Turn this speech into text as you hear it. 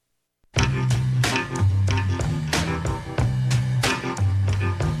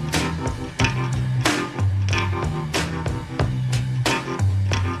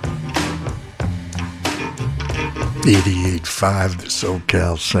88.5 the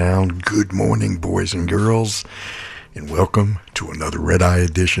SoCal Sound. Good morning, boys and girls, and welcome to another Red Eye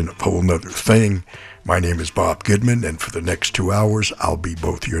edition of Whole 'Nuther Thing. My name is Bob Goodman, and for the next 2 hours, I'll be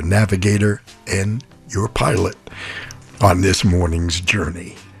both your navigator and your pilot on this morning's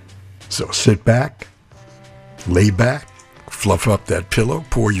journey. So sit back, lay back, fluff up that pillow,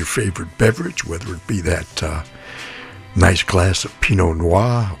 pour your favorite beverage, whether it be that nice glass of Pinot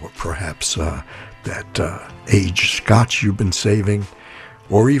Noir or perhaps that aged scotch you've been saving,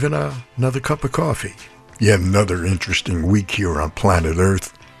 or even another cup of coffee. Yet another interesting week here on planet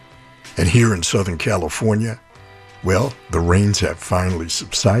Earth. And here in Southern California, well, the rains have finally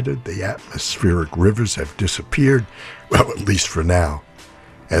subsided. The atmospheric rivers have disappeared, well, at least for now,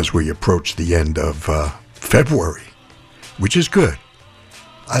 as we approach the end of February, which is good.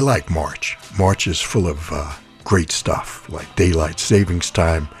 I like March. March is full of great stuff, like daylight savings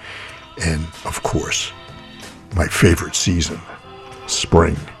time, and, of course, my favorite season,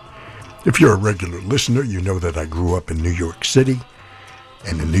 spring. If you're a regular listener, you know that I grew up in New York City.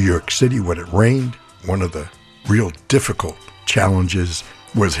 And in New York City, when it rained, one of the real difficult challenges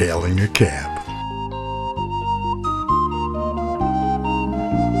was hailing a cab.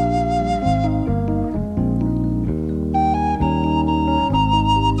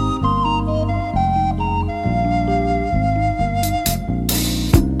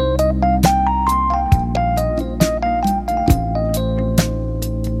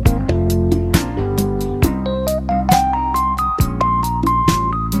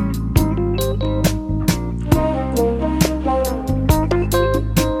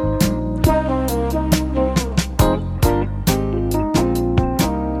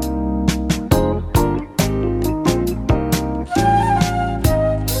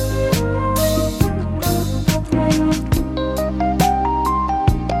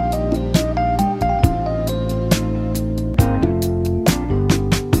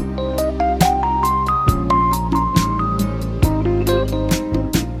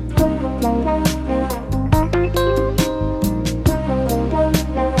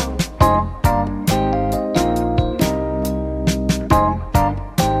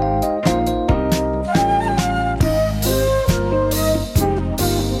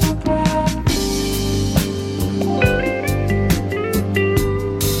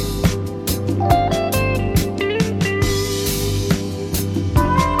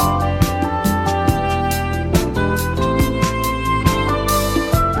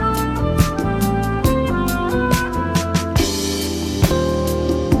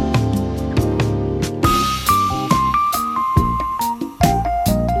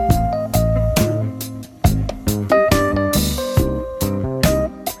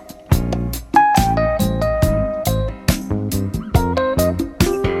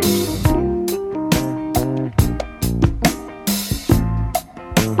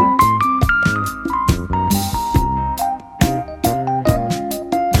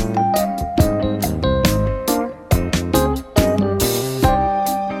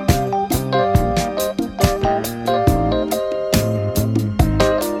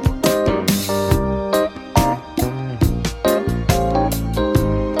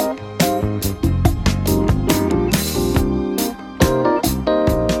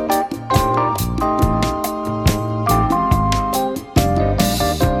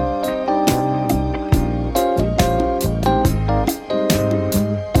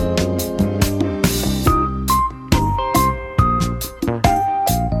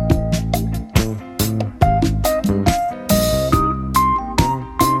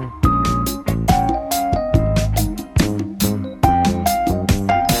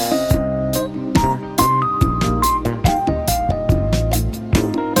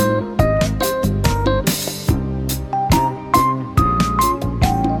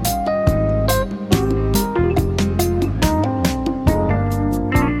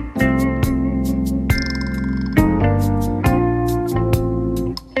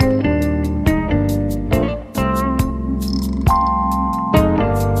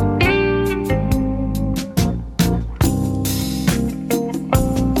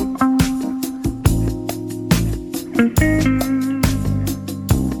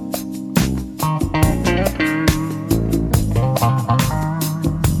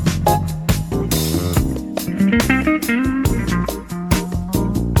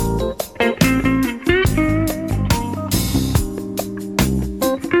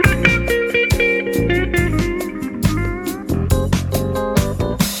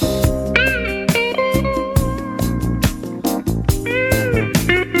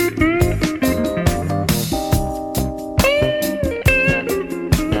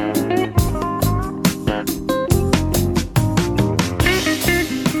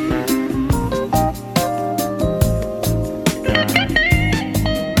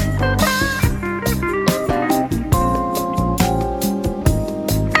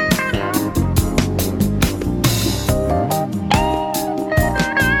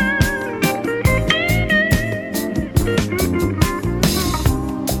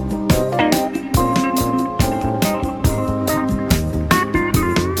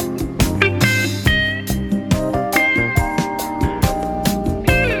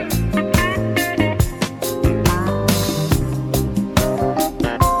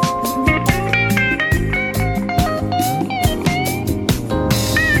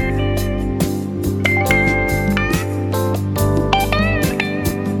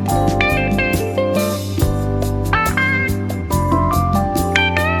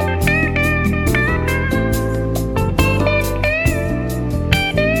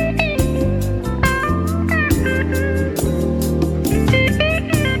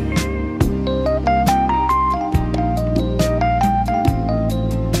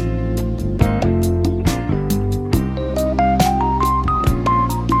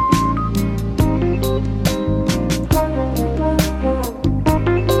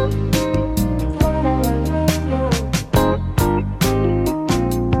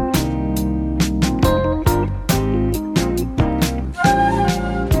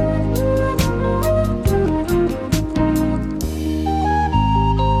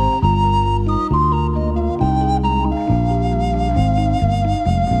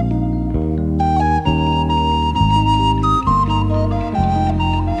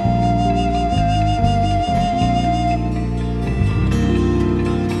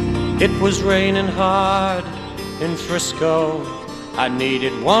 It was raining hard in Frisco. I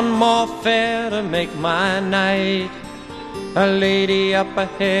needed one more fare to make my night. A lady up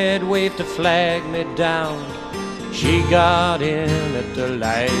ahead waved to flag me down. She got in at the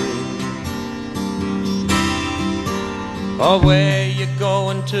light. Oh, where you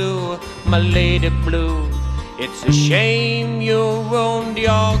going to, my lady blue? It's a shame you ruined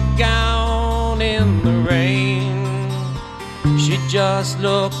your gown in the rain. She just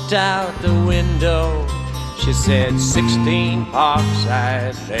looked out the window. She said 16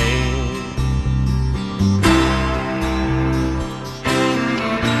 Parkside Lane.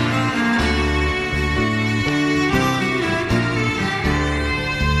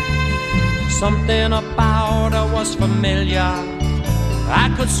 Something about her was familiar. I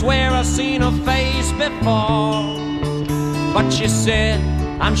could swear I'd seen her face before. But she said,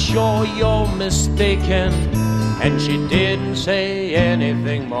 I'm sure you're mistaken. And she didn't say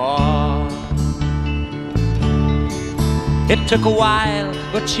anything more. It took a while,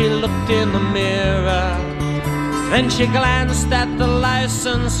 but she looked in the mirror. Then she glanced at the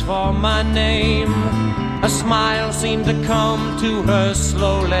license for my name. A smile seemed to come to her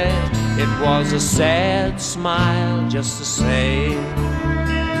slowly. It was a sad smile just the same.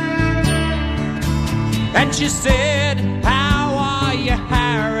 And she said, how are you,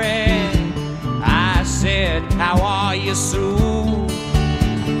 Harry? I said, how are you, Sue?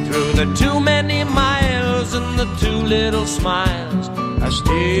 Through the too many miles and the too little smiles, I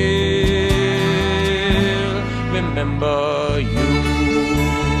still remember you.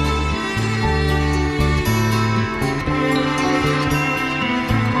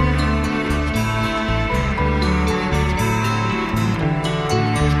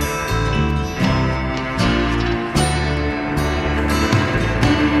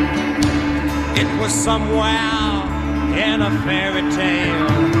 It was somewhere in a fairy tale.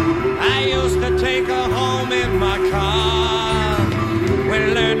 I used to take her home in my car. We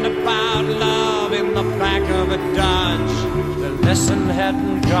learned about love in the back of a Dodge. The lesson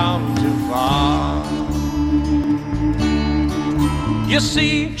hadn't gone too far. You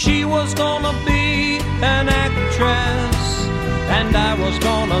see, she was gonna be an actress, and I was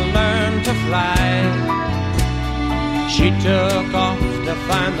gonna learn to fly. She took off to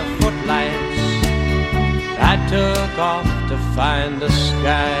find the footlights. I took off to find the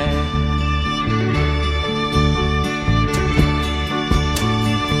sky.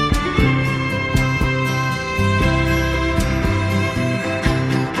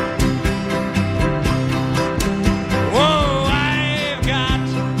 Whoa, I've got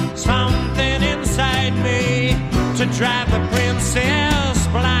something inside me to drive the princess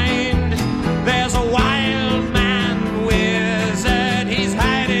blind. There's a wild man wizard, he's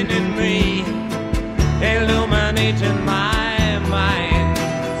hiding in me, illuminating my mind.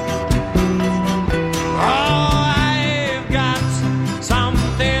 Oh, I've got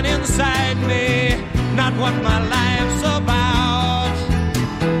something inside me, not what my life's about.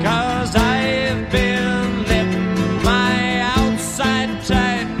 'Cause I've been letting my outside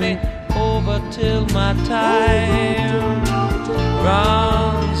tide me over till my time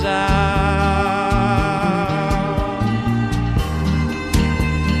runs out.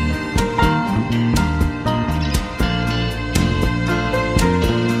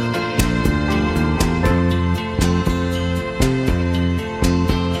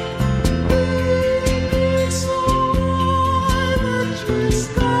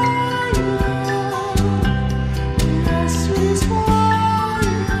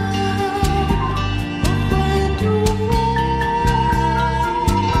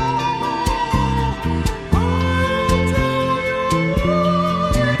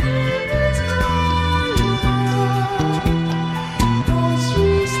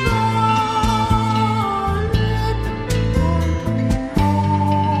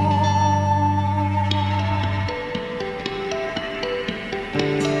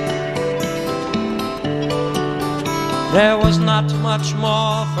 There was not much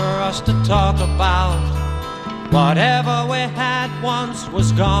more for us to talk about. Whatever we had once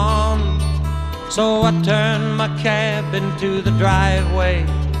was gone. So I turned my cab into the driveway,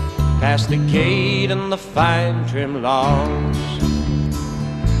 past the gate and the fine trim lawns.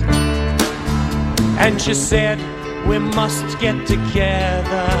 And she said, we must get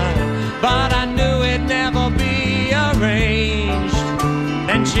together, but I knew it'd never be arranged.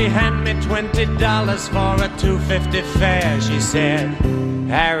 And she handed me $20 for a $2.50 fare. She said,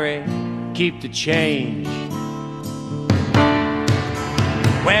 Harry, keep the change.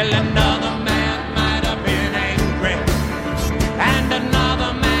 Well, another man might have been angry, and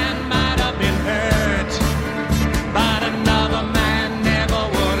another man might have been hurt, but another man never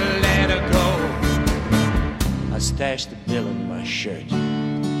would have let stashed the bill in my shirt.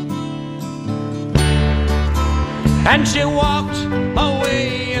 And she walked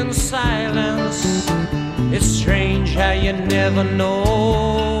away in silence. It's strange how you never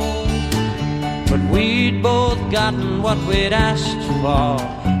know. But we'd both gotten what we'd asked for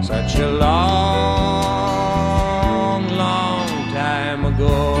such a long, long time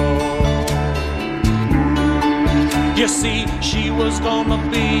ago. You see, she was gonna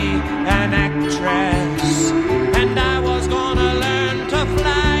be an actress, and I was gonna learn to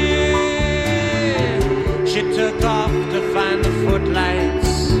fly. She took off to find the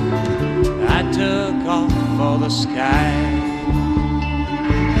footlights, I took off for the sky.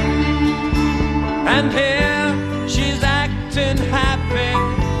 And here she's acting happy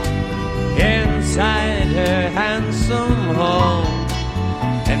inside her handsome home.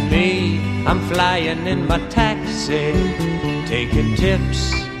 And me, I'm flying in my taxi, taking tips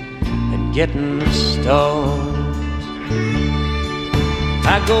and getting stoned.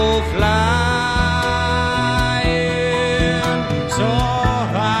 I go flying so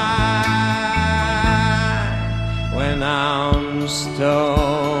high when I'm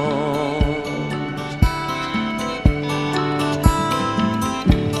stoned.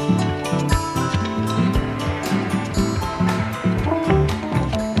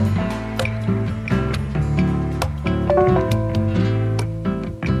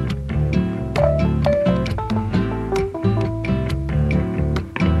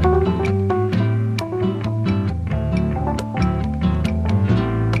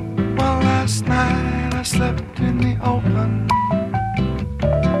 Slept in the open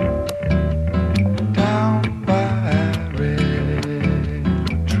down by a red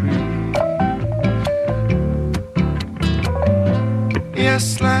tree. Yes,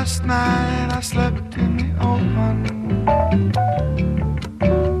 last night I slept in the open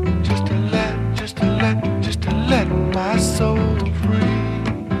just to let my soul free.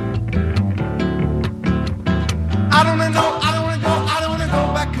 I don't wanna go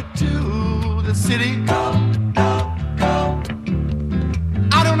back to the city.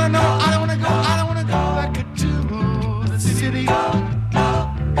 I don't wanna go back to the city.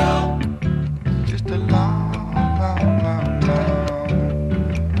 Just a long,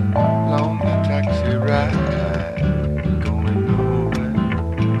 lonely taxi ride, going nowhere.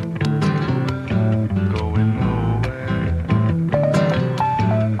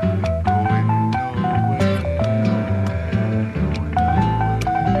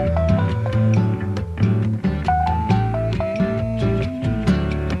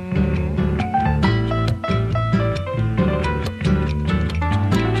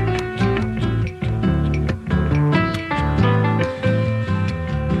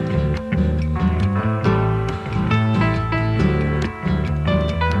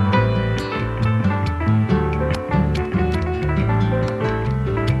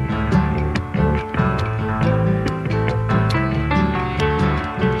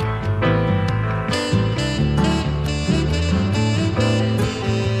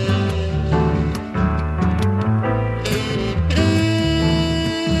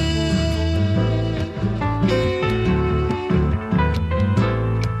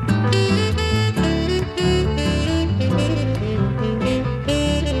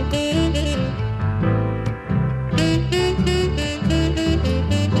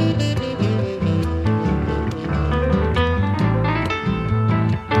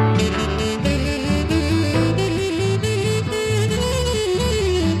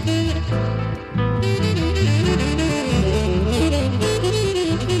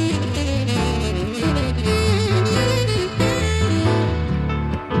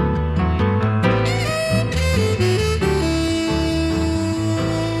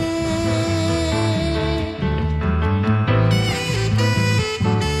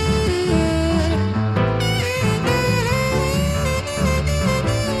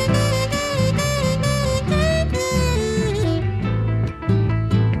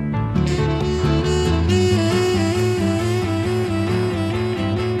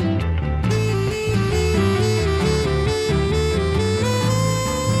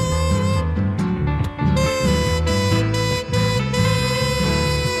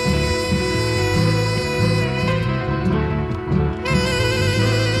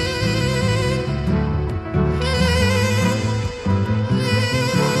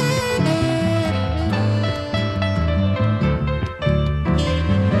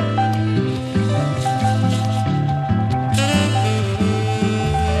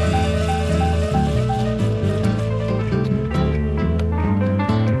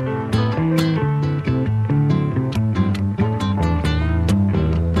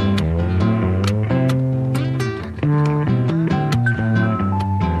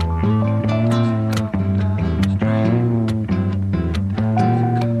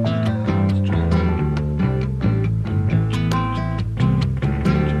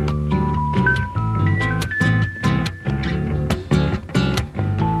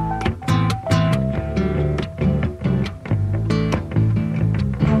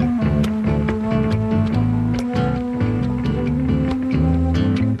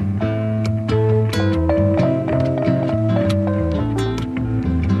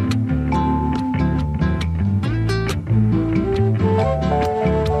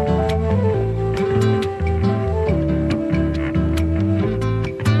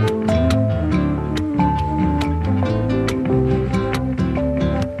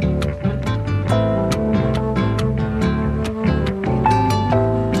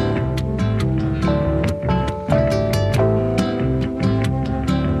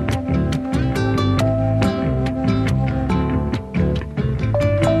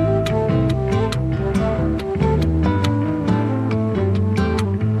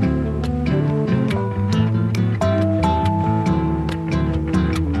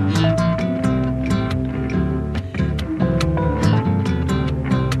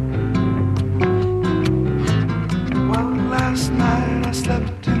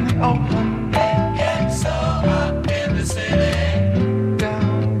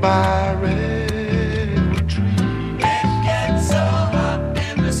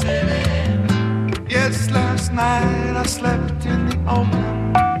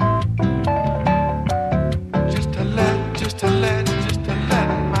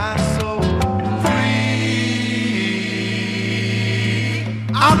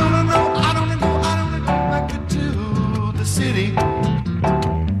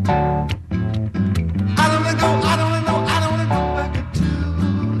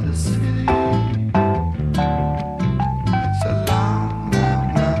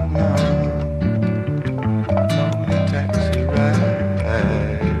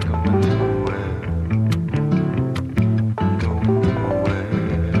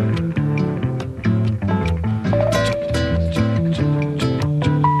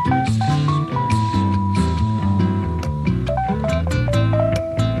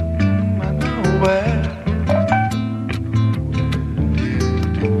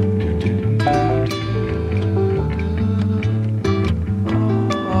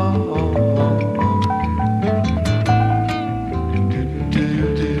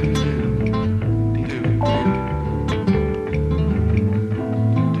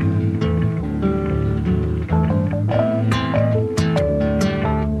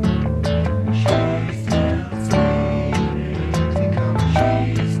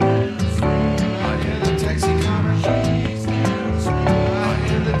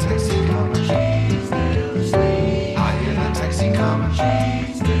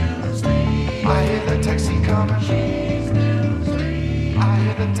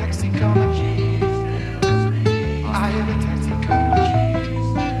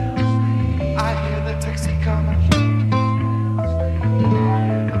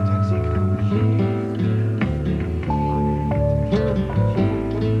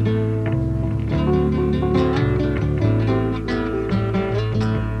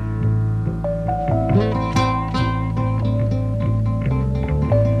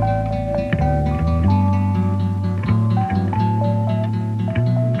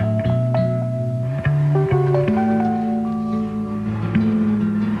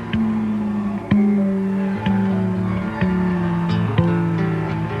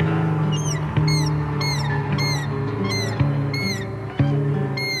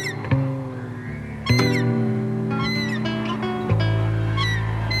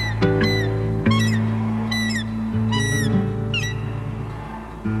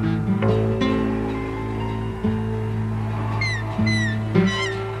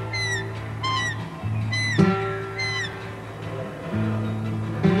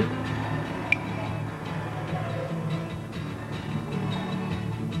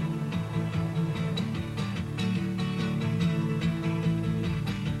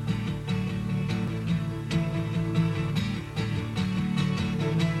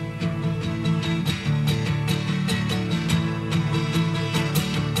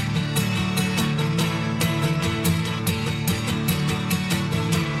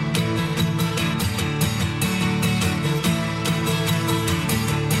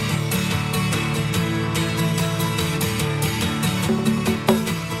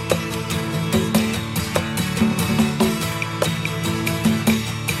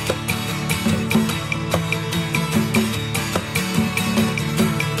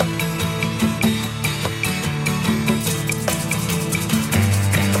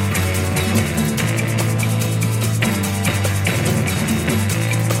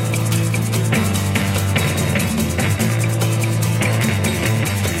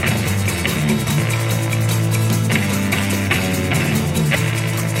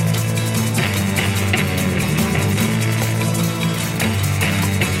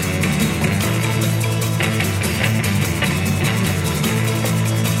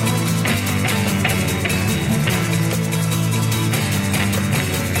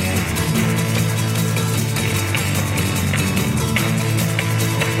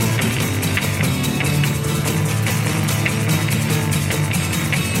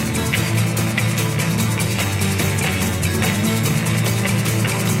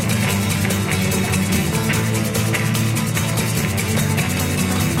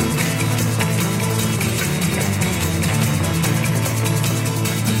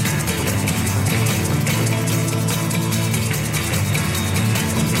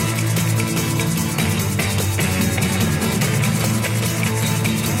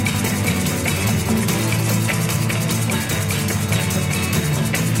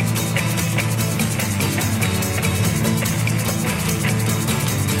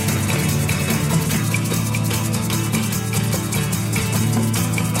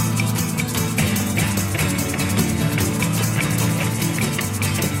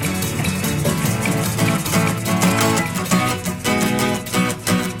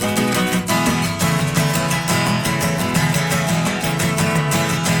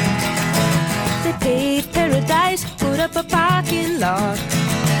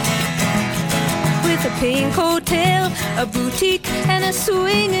 with a pink hotel, a boutique, and a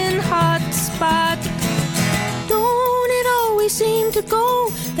swinging hot spot. Don't it always seem to go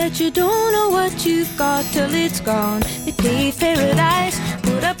that you don't know what you've got till it's gone? They paved paradise,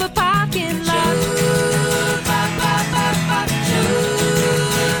 put up a parking lot.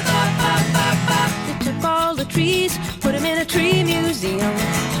 They took all the trees, put them in a tree museum,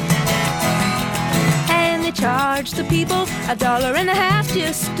 and they charged the people $1.50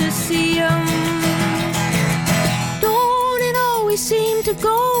 just to see them. Don't it always seem to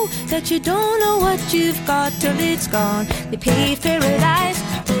go that you don't know what you've got till it's gone? They paved paradise,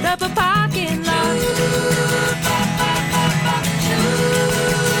 put up a parking lot.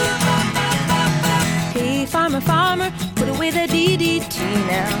 Hey, farmer, farmer, put away the DDT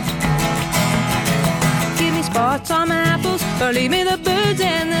now. Give me spots on my apples, or leave me the birds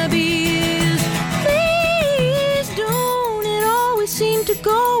and the bees. Please, don't it always seem to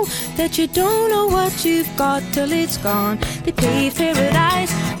go that you don't know what you've got till it's gone? They paved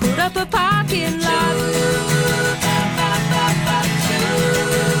paradise, put up a parking lot.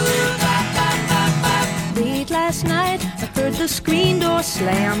 Late last night, I heard the screen door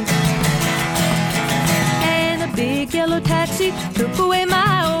slam, and a big yellow taxi took away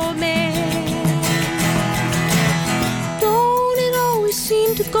my old man. Don't it always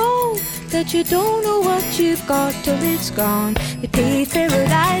seem to go that you don't know what you've got till it's gone? They paved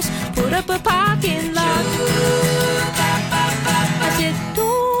paradise, put up a parking lot. I said,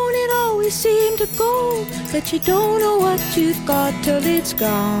 don't it always seem to go that you don't know what you've got till it's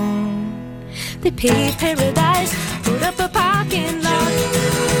gone? They paved paradise, put up a parking lot.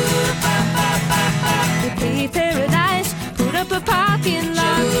 They paved paradise, put up a parking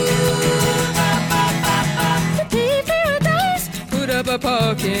lot. They paved paradise, put up a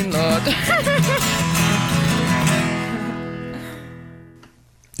parking lot.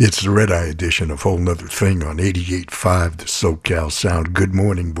 It's the Red Eye edition of Whole Nuther Thing on 88.5 the SoCal Sound. Good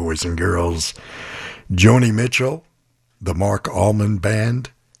morning, boys and girls. Joni Mitchell, the Mark Allman Band,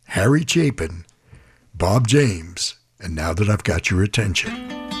 Harry Chapin, Bob James, and Now That I've Got Your Attention.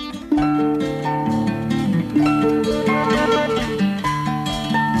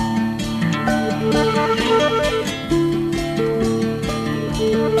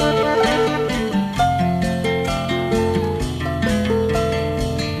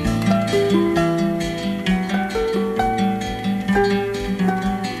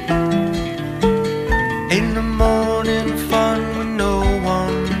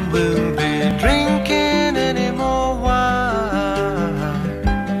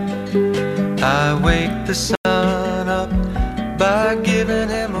 The sun up by giving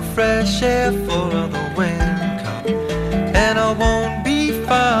him a fresh air full of the wind cup, and I won't be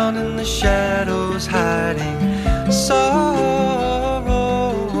found in the shadows hiding sorrow.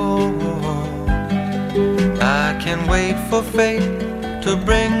 I can wait for fate to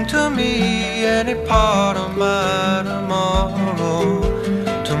bring to me any part of my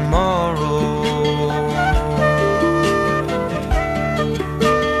tomorrow.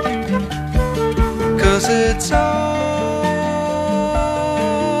 It's all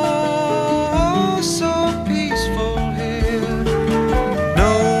so peaceful here.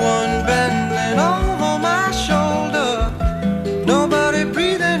 No one bending over my shoulder, nobody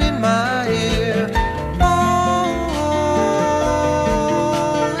breathing in my ear. Oh,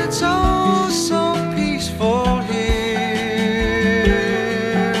 it's all so peaceful here.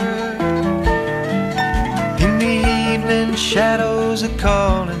 In the evening, shadows are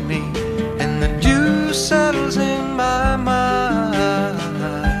calling me, settles in my mind,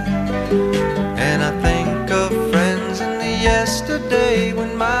 and I think of friends in the yesterday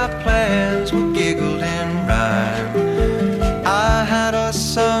when my plans were giggled in rhyme. I had a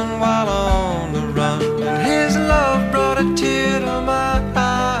son while on the run, and his love brought a tear to my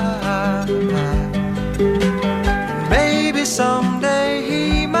eye. Maybe someday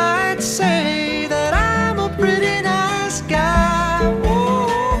he might say that I'm a pretty nice guy.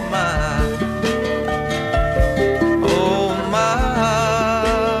 Oh my.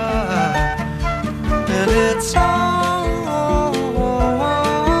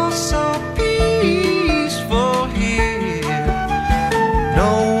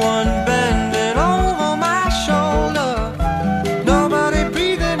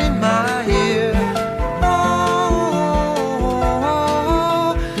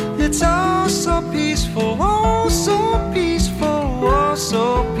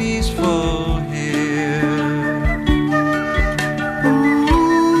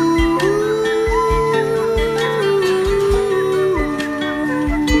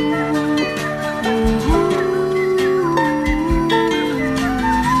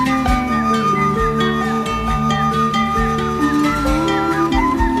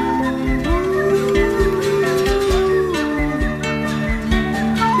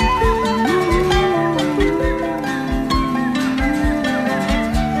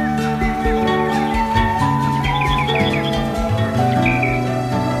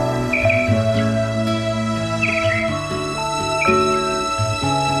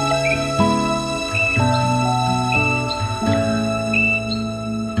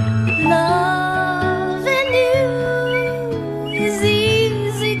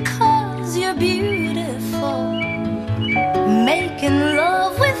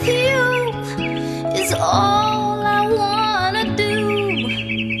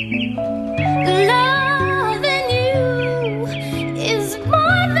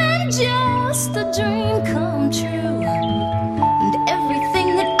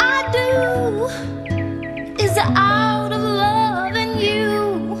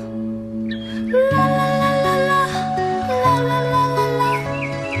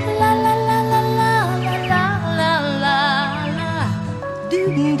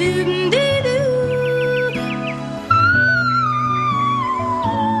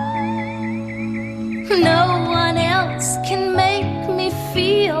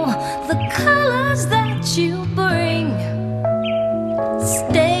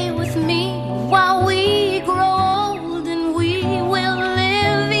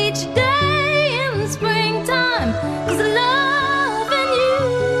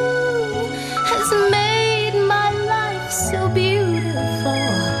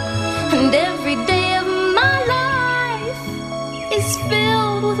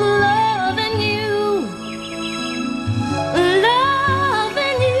 filled with love and you. Love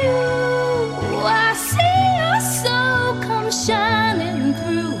and you. I see your soul come shining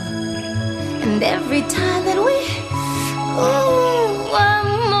through. And every time that we, ooh, I'm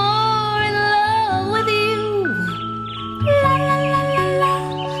more in love with you. La la la la la,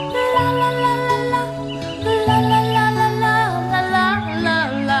 la la la la la, la la la la la, la la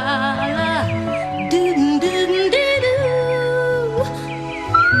la la, doo doo doo doo.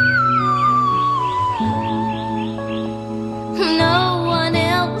 No one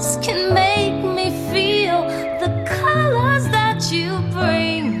else can make me feel the colors that you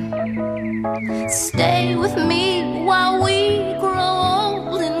bring. Stay with me while we grow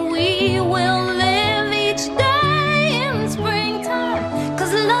old, and we will live each day in springtime.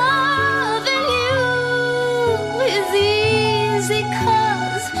 'Cause loving you is easy,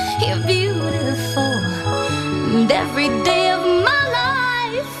 'cause you're beautiful. And every day of my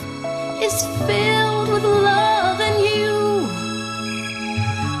life is filled with love and you.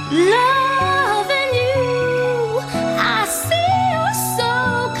 Love and you. I see your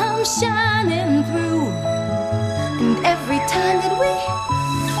soul come shining through. And every time that we,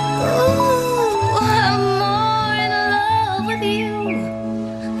 ooh, I'm more in love with you.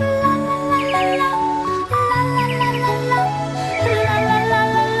 La la la la la, la la la la la, la la la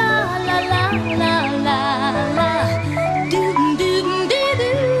la la, la la la, doo doo doo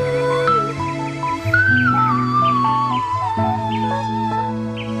doo.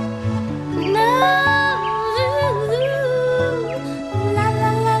 No, la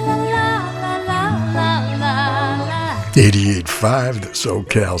la la la la la la la la. 88.5, the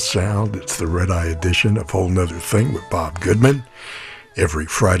SoCal Sound. It's the Red Eye edition of Whole Nother Thing with Bob Goodman. Every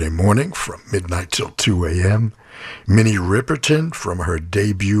Friday morning from midnight till 2 a.m. Minnie Riperton from her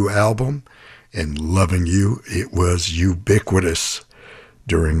debut album, and Loving You, it was ubiquitous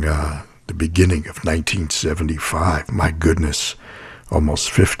during the beginning of 1975. My goodness,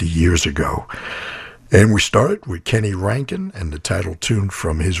 almost 50 years ago. And we started with Kenny Rankin and the title tune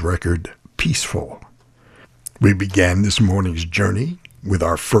from his record, Peaceful. We began this morning's journey with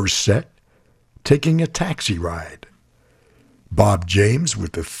our first set, Taking a Taxi Ride. Bob James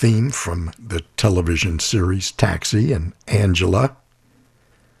with the theme from the television series Taxi and Angela.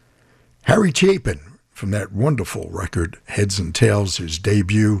 Harry Chapin from that wonderful record, Heads and Tails, his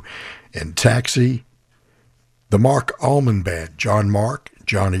debut, and Taxi. The Mark Allman Band, John Mark,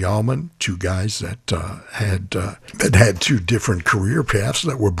 Johnny Allman, two guys that had two different career paths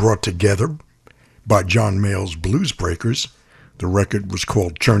that were brought together by John Mayall's Blues Breakers. The record was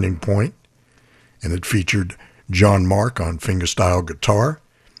called Turning Point, and it featured John Mark on fingerstyle guitar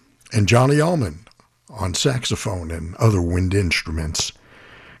and Johnny Allman on saxophone and other wind instruments.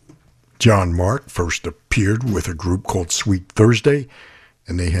 John Mark first appeared with a group called Sweet Thursday,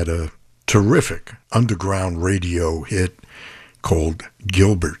 and they had a terrific underground radio hit called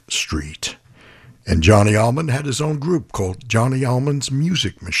Gilbert Street. And Johnny Allman had his own group called Johnny Allman's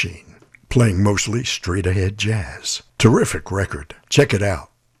Music Machine, playing mostly straight-ahead jazz. Terrific record. Check it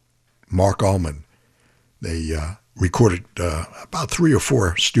out. Mark Allman. They recorded about 3 or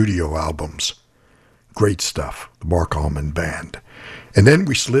 4 studio albums. Great stuff, the Mark Allman Band. And then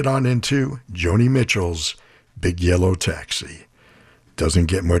we slid on into Joni Mitchell's Big Yellow Taxi. Doesn't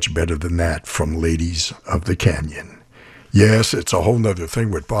get much better than that from Ladies of the Canyon. Yes, it's a whole nother thing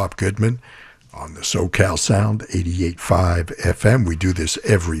with Bob Goodman on the SoCal Sound, 88.5 FM. We do this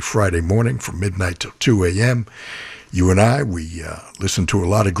every Friday morning from midnight till 2 a.m. You and I, we listen to a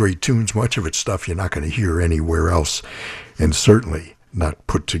lot of great tunes, much of it's stuff you're not going to hear anywhere else, and certainly not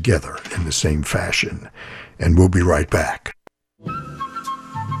put together in the same fashion. And we'll be right back.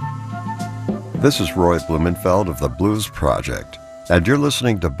 This is Roy Blumenfeld of the Blues Project, and you're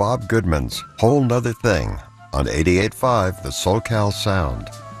listening to Bob Goodman's Whole Nother Thing on 88.5 the SoCal Sound.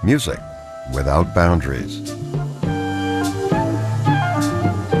 Music without boundaries.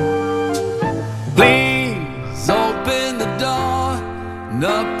 Please open the door.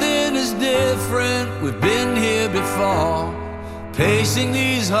 Nothing is different. We've been here before. Pacing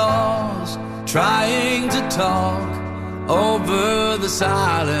these halls, trying to talk over the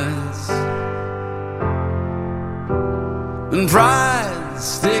silence. And pride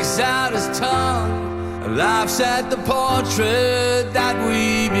sticks out his tongue, laughs at the portrait that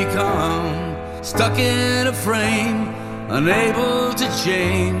we become. Stuck in a frame, unable to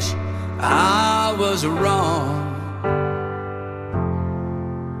change. I was wrong.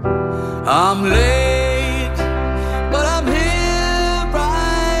 I'm late, but I'm here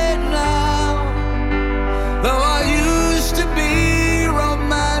right now. Though I used to be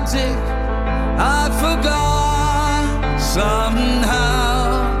romantic, I forgot somehow.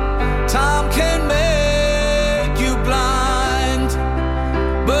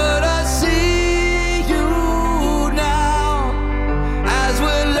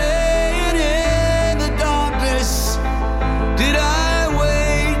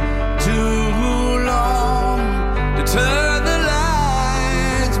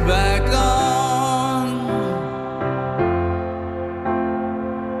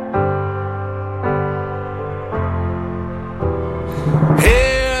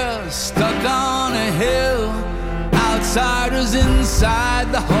 outsiders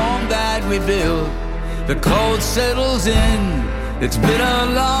inside the home that we built. The cold settles in. It's been a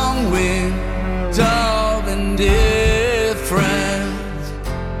long winter of indifference.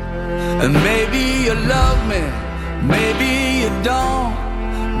 And maybe you love me, maybe you don't.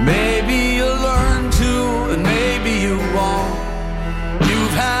 Maybe you'll learn to, and maybe you won't.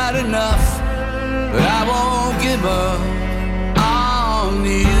 You've had enough, but I won't give up on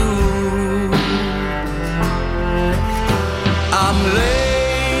you. I'm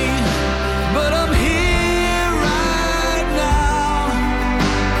late, but I'm here right now,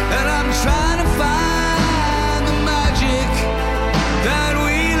 and I'm trying to find the magic that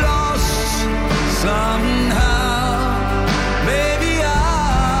we lost somehow. Maybe I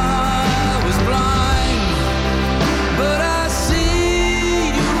was blind, but I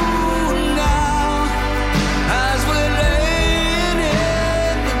see you now as we're laying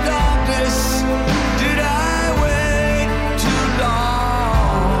in the darkness. Did I wait too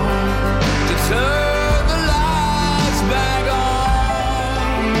long to turn the lights back on?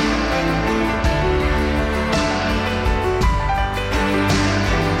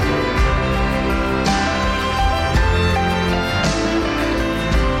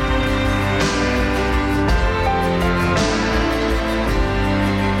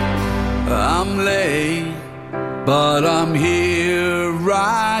 I'm late, but I'm here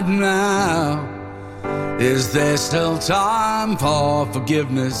right now. Is there still time for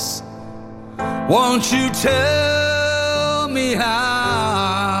forgiveness? Won't you tell me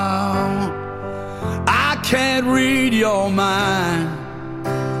how? I can't read your mind,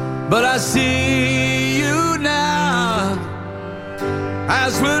 but I see you now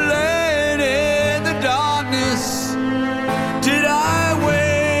as we're laying in the darkness. Did I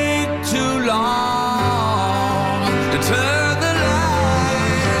wait too long to turn the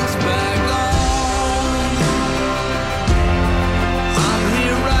lights back on? I'm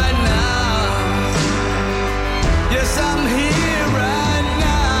here right now. Yes, I'm here right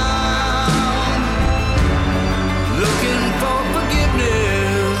now, looking for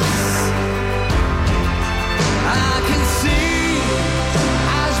forgiveness. I can see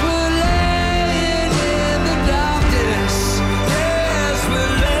as we're laying in the darkness. Yes,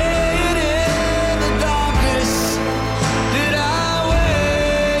 we're laying in the darkness. Did I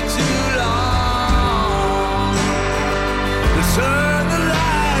wait too long to turn the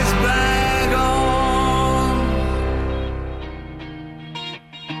lights back on?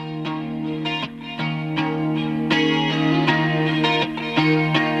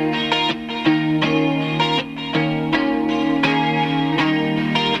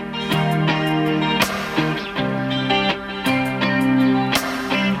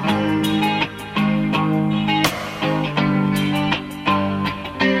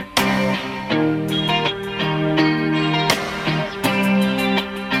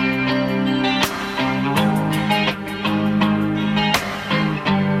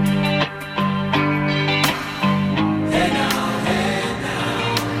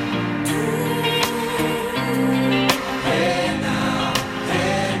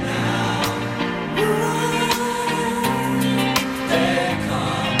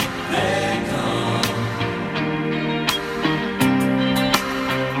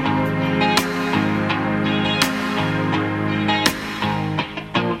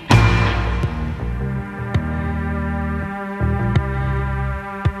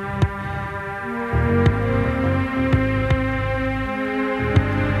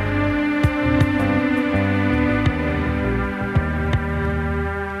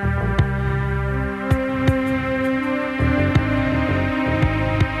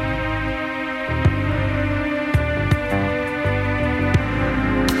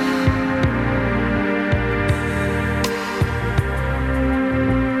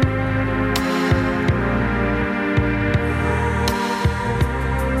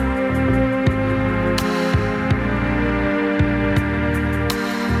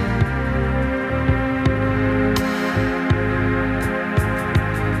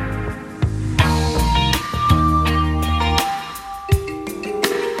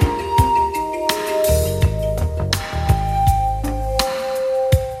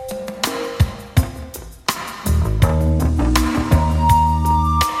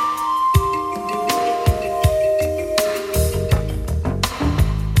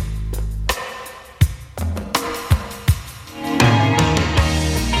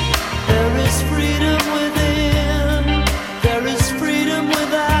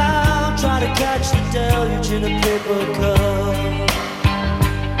 in a paper cup.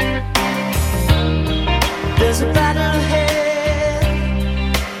 There's a battle ahead,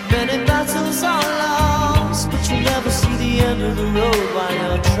 many battles are lost, but you never see under the road while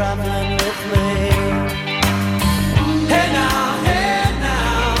you're traveling with me. Hey now,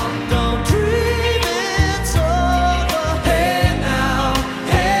 don't dream it's over. Hey now,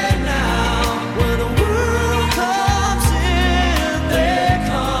 when the world comes in, they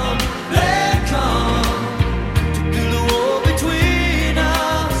come to build a wall between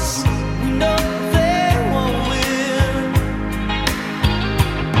us. We know they won't win.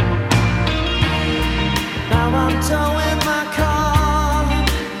 Now I'm towing my car.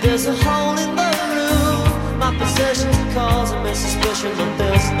 There's a hole in the roof. My possessions are causing me suspicion, but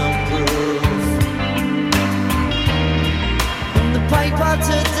there's no proof. In the paper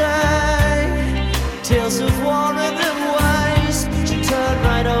today, tales of war and waste. You turn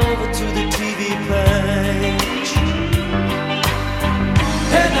right over to the TV page.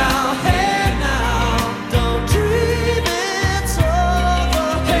 Hey now, don't dream it's over.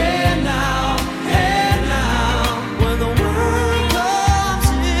 Hey now, when the world comes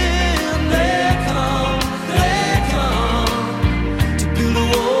in, they come to build a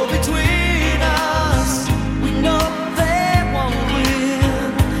wall between us. We know they won't win.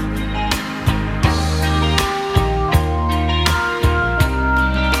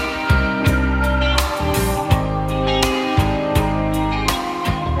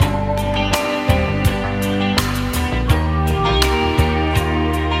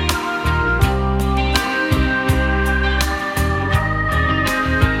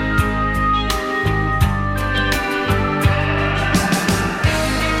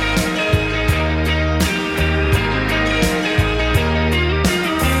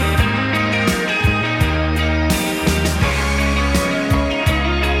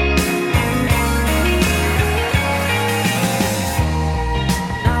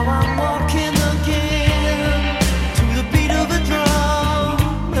 Now I'm walking again to the beat of a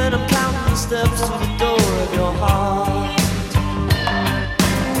drum, and I'm counting the steps to the door of your heart.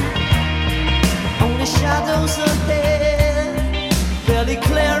 Only shadows ahead, barely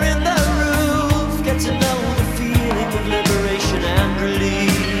clearing the roof. Get to know the feeling of liberation and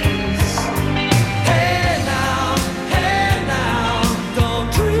release. Hey now, don't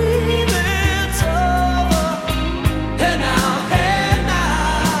dream it's over. Hey now,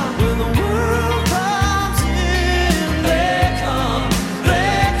 when the world comes in, they come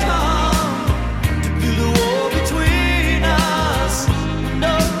to build a wall between us.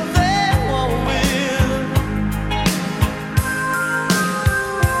 No, they won't win.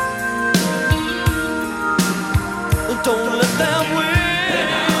 Don't let them win.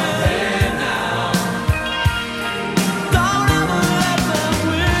 Don't ever let them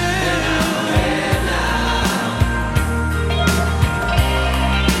win. Hey now,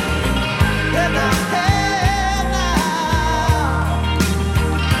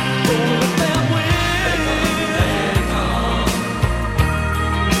 don't let them win.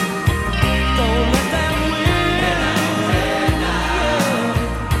 Don't let them win.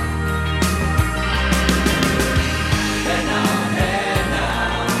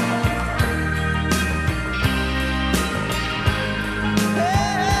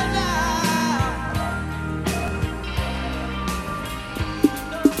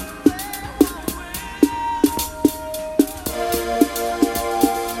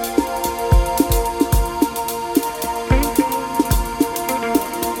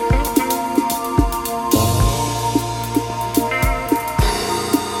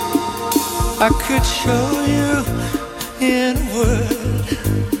 I could show you in a word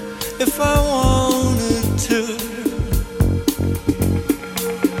if I wanted to.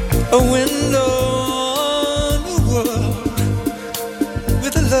 A window on the world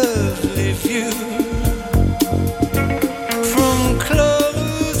with a lovely view. From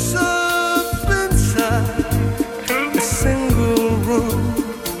close up inside a single room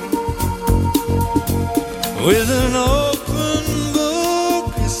with an open book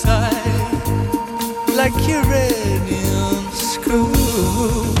beside, like you read in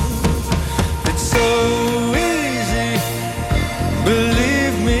school. It's so easy,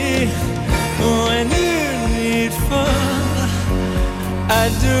 believe me, when you need fun. I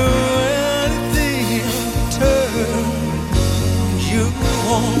do anything to turn you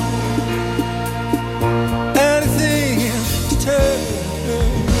on. Anything to turn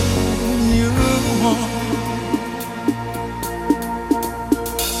you on.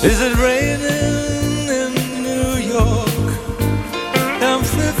 Is it raining in New York, down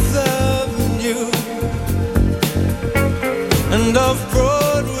Fifth Avenue, and off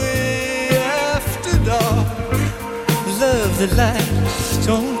Broadway after dark? Love the lights,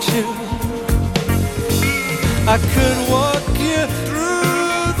 don't you? I could walk you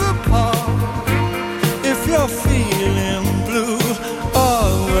through the park if you're feeling blue.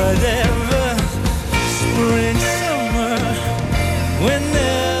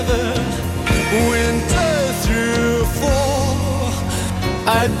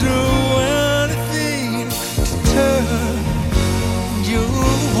 I'd do anything to turn you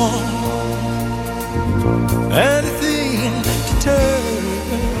on. Anything to turn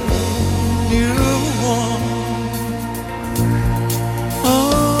you on.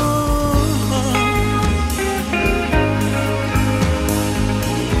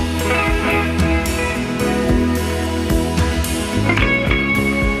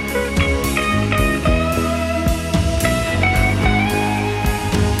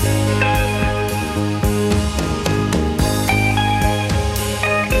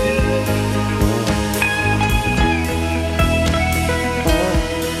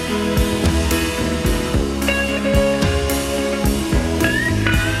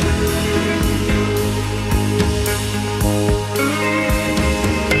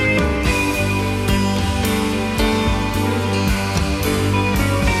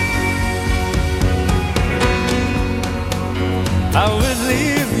 I would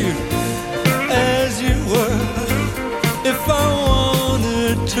leave you as you were if I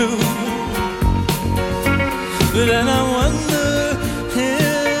wanted to. But then I wonder,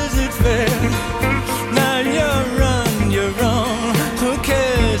 is it fair? Now you're wrong. Who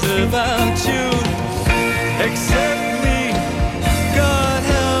cares about you? Except me, God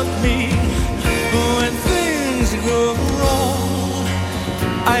help me. When things go wrong,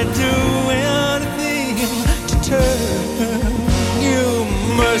 I do anything to turn. You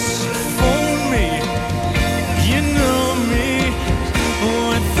must phone me, you know me.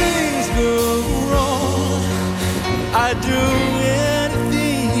 When things go wrong, I do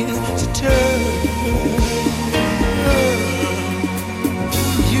anything to turn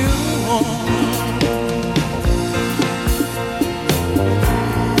you on.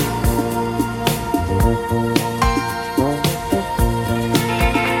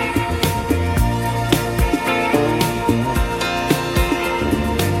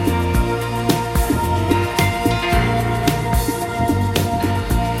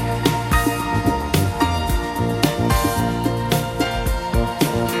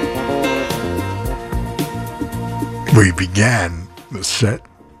 We began the set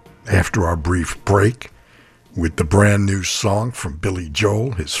after our brief break with the brand new song from Billy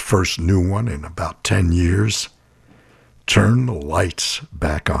Joel, his first new one in about 10 years, Turn the Lights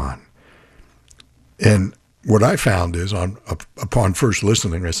Back On. And what I found is, upon first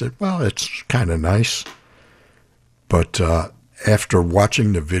listening, I said, well, it's kind of nice. But after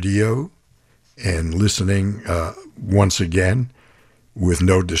watching the video and listening once again with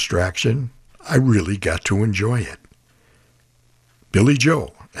no distraction, I really got to enjoy it. Billy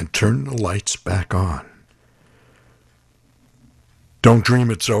Joel and Turn the Lights Back On. Don't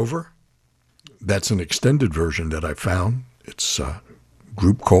Dream It's Over. That's an extended version that I found. It's a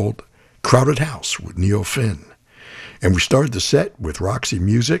group called Crowded House with Neil Finn. And we started the set with Roxy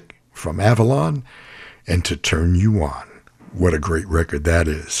Music from Avalon and To Turn You On. What a great record that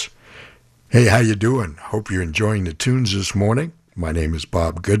is. Hey, how you doing? Hope you're enjoying the tunes this morning. My name is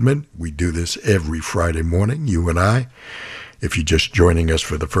Bob Goodman. We do this every Friday morning, you and I. If you're just joining us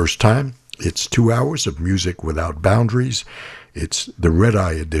for the first time, it's 2 hours of music without boundaries. It's the Red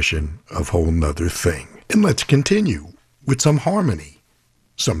Eye edition of Whole Nuther Thing. And let's continue with some harmony,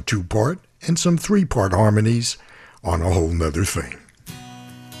 some 2-part and some 3-part harmonies on A Whole Nuther Thing.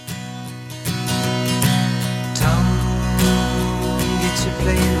 Tom gets you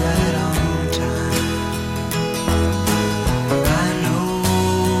playing right on time. I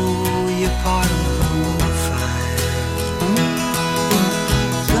know you're part of the whole fine.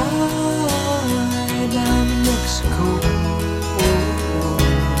 Fly down to Mexico.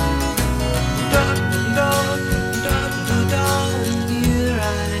 Here I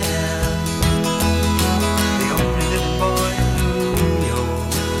am, the only little boy in New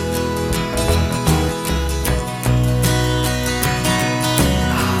York.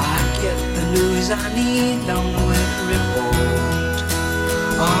 I get the news I need on the weather report.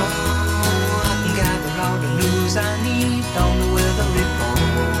 Oh, I can gather all the news I need on the weather report.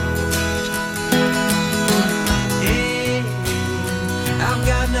 Hey, I've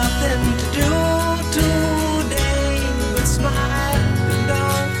got nothing to do today but smile and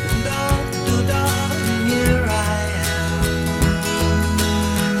don't, here I am,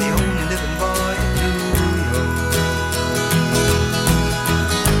 the only living boy in New York.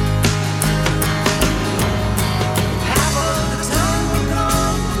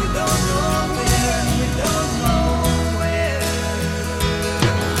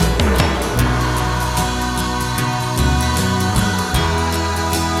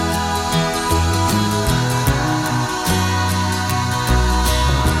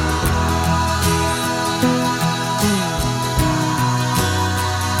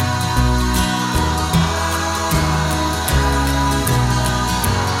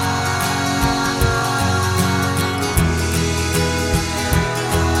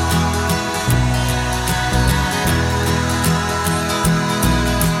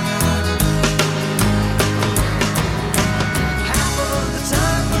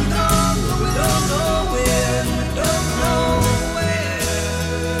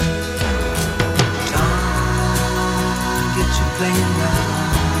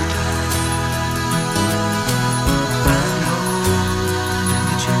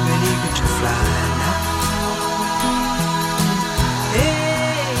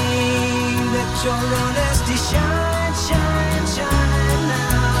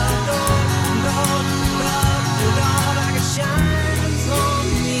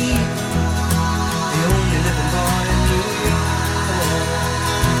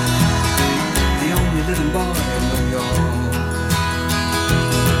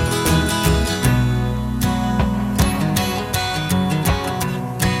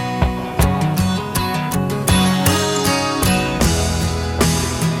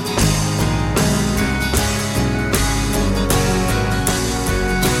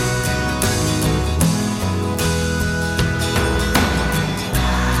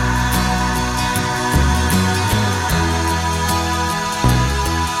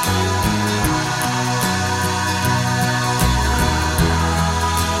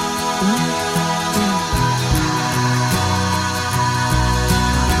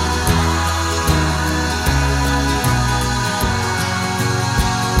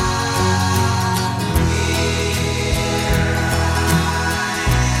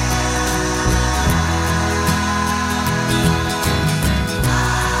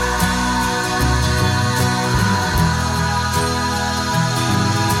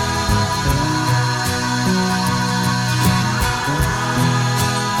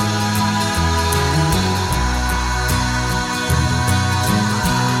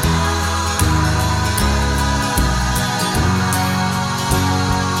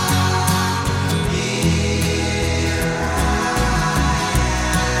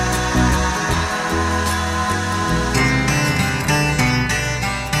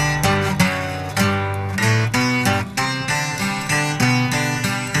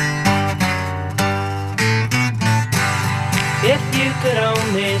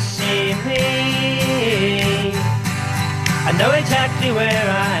 only see me, I know exactly where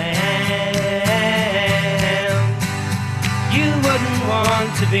I am. You wouldn't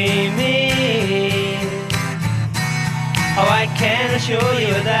want to be me. Oh, I can assure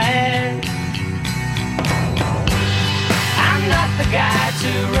you that I'm not the guy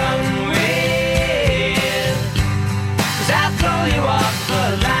to run with, 'cause I'll throw you off the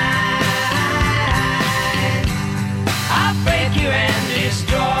line. I'll break you and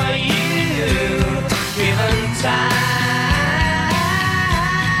destroy you, given time.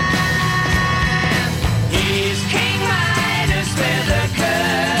 He's King Midas with a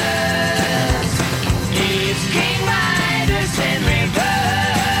curse. He's King Midas in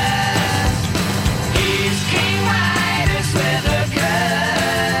reverse. He's King Midas with a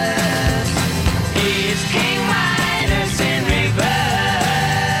curse. He's King Midas in reverse.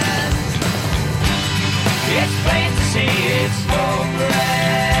 It's plain to see it's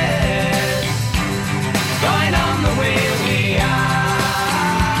hopeless, going on the way we are.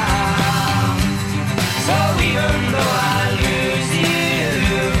 So even though I lose you,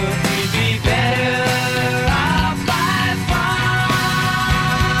 you'd be better off by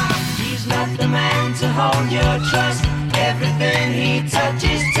far. He's not the man to hold your trust. Everything he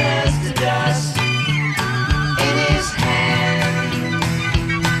touches turns to dust. In his hand,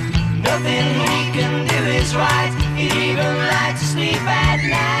 nothing he can do is right. He'd even like to sleep at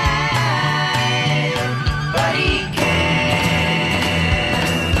night, but he can't.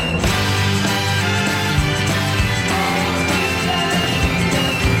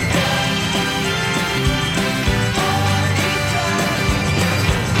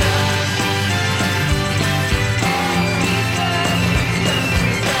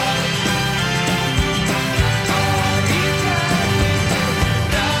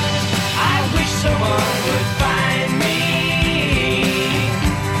 I wish someone would find me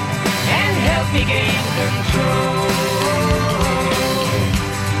and help me gain control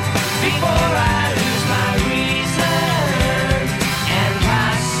before I lose my reason and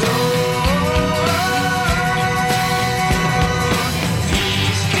my soul.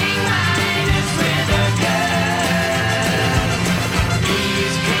 He's King Midas with a gun.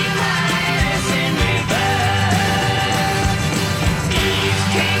 He's King Midas in reverse. He's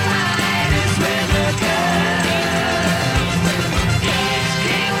King Midas with a gun. He's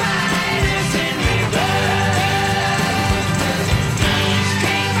King Midas in reverse. He's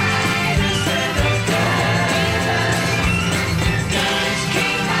King Midas with a gun. He's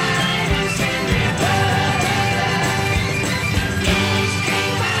King Midas in reverse. He's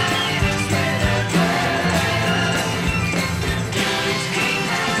King Midas with a gun. He's King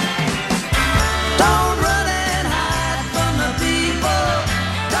Midas. Don't run and hide from the people.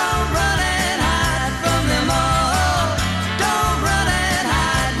 Don't run and hide from them all. Don't run and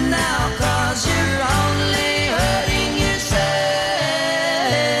hide now, 'cause you're only hurting yourself.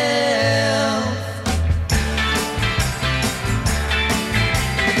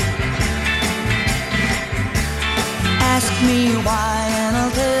 Ask me why and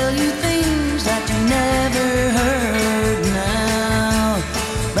I'll tell you things that you never heard now.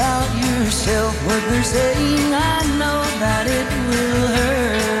 About yourself, what they're saying, I know that it will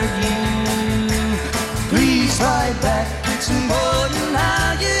hurt you. Please fight back, it's important how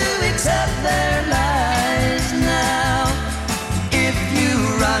you accept their lies now. If you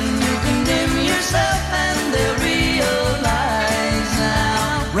run, you condemn yourself and they'll realize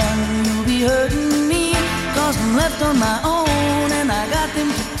now. Run, you'll be hurting me, 'cause I'm left on my own and I got them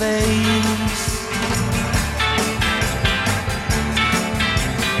to face.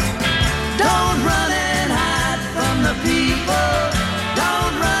 Don't run and hide from the people.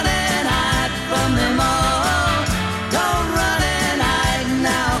 Don't run and hide from them all. Don't run and hide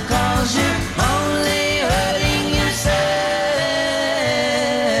now, 'cause you're only hurting yourself.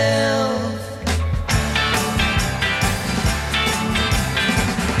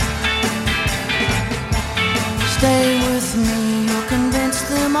 Stay with me, you'll convince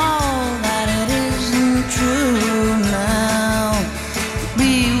them all that it isn't true now.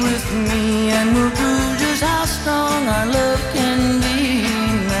 Be with me and we'll prove just how strong our love can be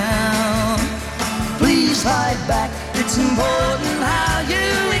now. Please fight back, it's important how you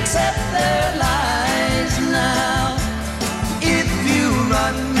accept their lies now. If you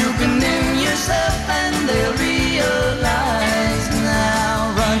run, you condemn yourself and they'll realize now.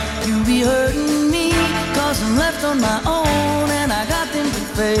 Run, you'll be hurting me, 'cause I'm left on my own and I got them to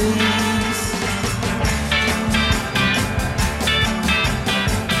face.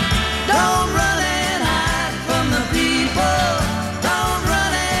 Don't run and hide from the people. Don't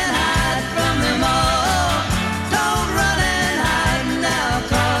run and hide from them all. Don't run and hide now,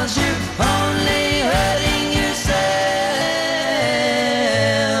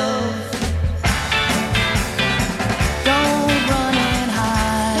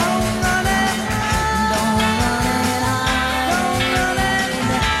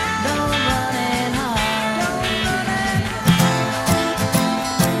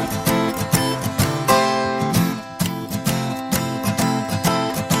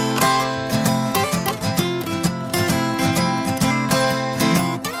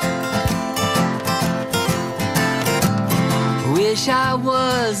 Wish I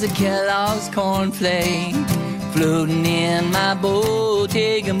was a Kellogg's cornflake, floating in my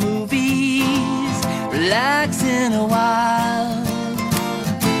bodega movies, relaxing a while,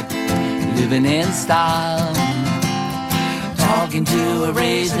 living in style, talking to a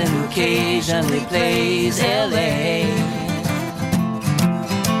raisin who occasionally plays L.A.,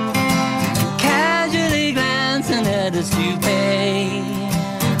 casually glancing at his toupee.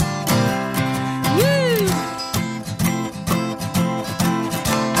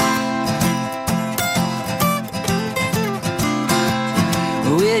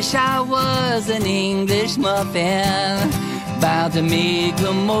 Wish I was an English muffin, bound to make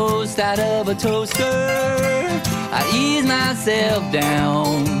the most out of a toaster. I ease myself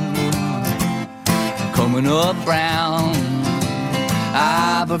down, coming up brown.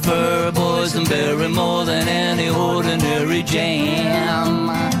 I prefer boysenberry more than any ordinary jam.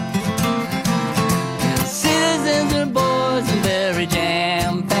 Citizens are boysenberry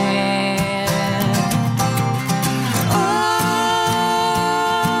jam band.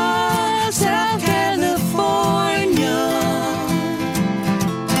 South California.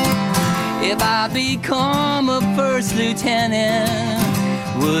 If I become a first lieutenant,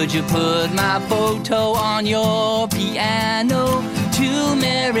 would you put my photo on your piano to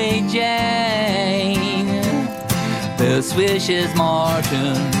Mary Jane? Best wishes,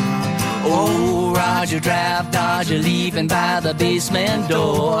 Martin. Oh, Roger, draft dodger, leaving by the basement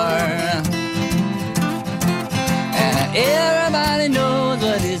door. Everybody knows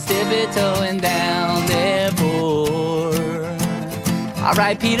what is tiptoeing down there for. All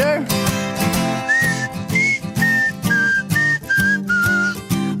right, Peter.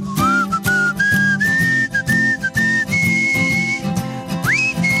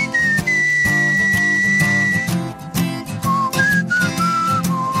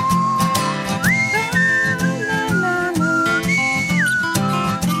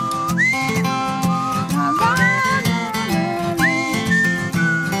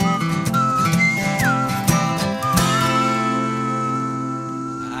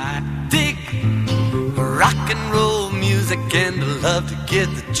 And I love to get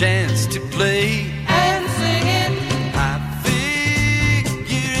the chance to play and sing it. I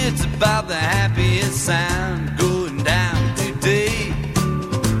figure it's about the happiest sound going down today.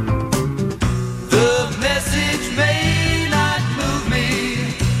 The message may not move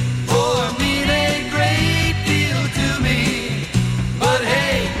me or mean a great deal to me, but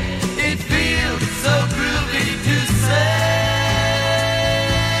hey, it feels so groovy to say.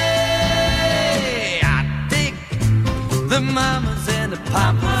 The mamas and the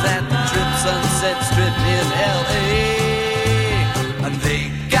papas at the Trip Sunset Strip in L.A. And they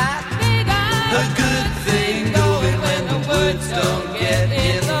got a good thing going when the words don't get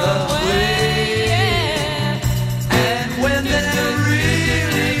in the way. And when they're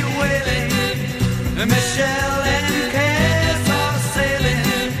really wailing, Michelle and Cass are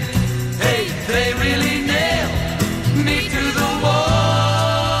sailing. Hey, they really nail me to the wall.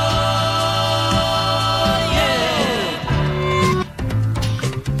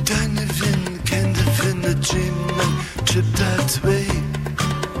 Trip that way.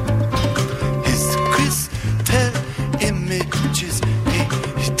 His crystal images, hey,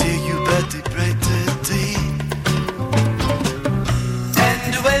 he tell you about the brighter day.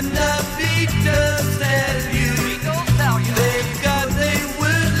 And when the Beatles tell you, they've got they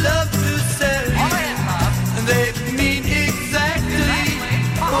would love to sell you, and they mean exactly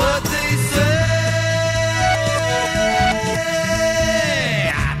what they say.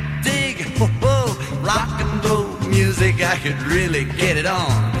 I dig rock and roll music, I could really get it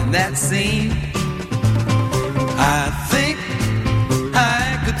on in that scene. I think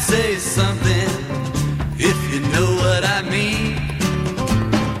I could say something if you know what I mean.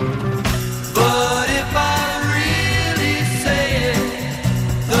 But if I really say it,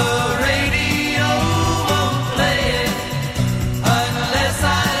 the radio won't play it unless I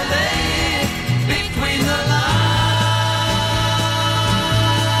lay it between the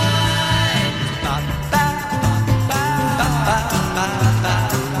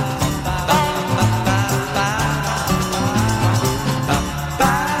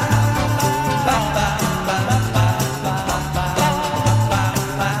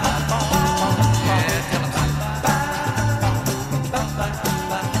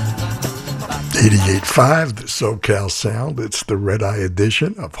 .88.5, the SoCal Sound. It's the Red Eye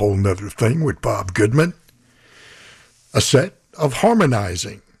edition of Whole Nuther Thing with Bob Goodman. A set of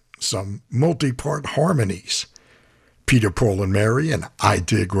harmonizing, some multi-part harmonies. Peter, Paul, and Mary and I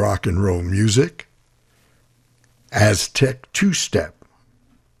Dig Rock and Roll Music. Aztec Two-Step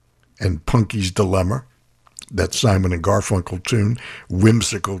and Punky's Dilemma. that Simon and Garfunkel tune,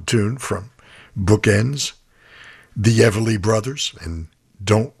 whimsical tune from Bookends, the Everly Brothers, and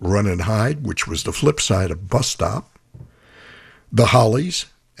Don't Run and Hide, which was the flip side of Bus Stop, the Hollies,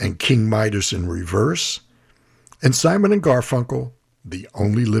 and King Midas in reverse, and Simon and Garfunkel, The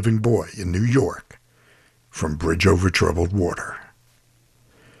Only Living Boy in New York, from Bridge Over Troubled Water.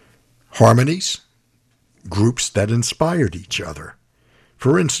 Harmonies, groups that inspired each other.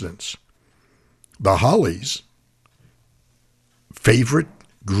 For instance, the Hollies' favorite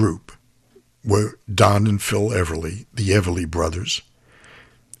group were Don and Phil Everly, the Everly Brothers,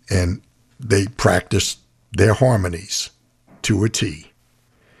 and they practiced their harmonies to a T.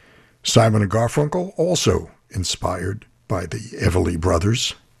 Simon and Garfunkel, also inspired by the Everly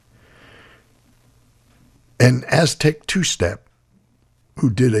Brothers. And Aztec Two-Step, who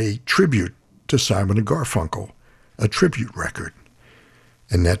did a tribute to Simon and Garfunkel, a tribute record.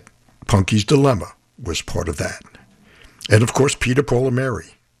 And that Punky's Dilemma was part of that. And of course, Peter, Paul, and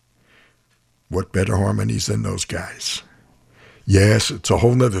Mary. What better harmonies than those guys? Yes, it's a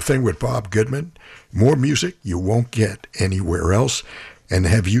whole nother thing with Bob Goodman. More music you won't get anywhere else. And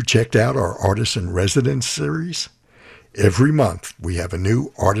have you checked out our Artist in Residence series? Every month we have a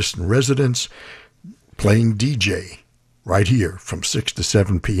new Artist in Residence playing DJ right here from 6 to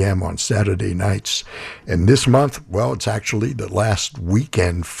 7 p.m. on Saturday nights. And this month, well, it's actually the last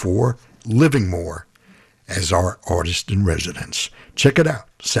weekend for Livermore as our Artist in Residence. Check it out,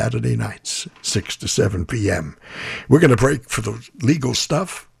 Saturday nights, 6 to 7 p.m. We're going to break for the legal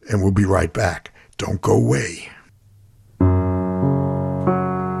stuff, and we'll be right back. Don't go away.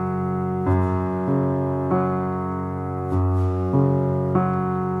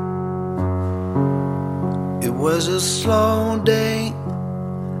 It was a slow day,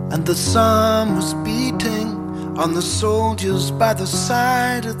 and the sun was beating on the soldiers by the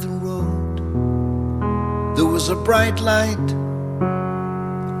side of the road. There was a bright light,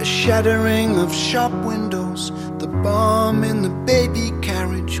 a shattering of shop windows. The bomb in the baby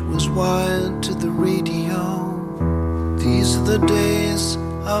carriage was wired to the radio. These are the days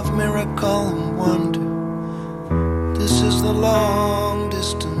of miracle and wonder. This is the long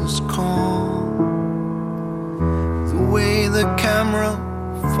distance call. The way the camera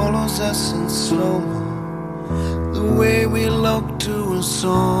follows us in slow-mo, the way we look to us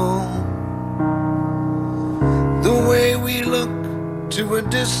all, the way we look to a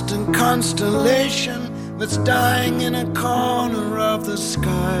distant constellation that's dying in a corner of the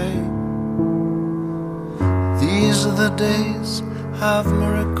sky. These are the days of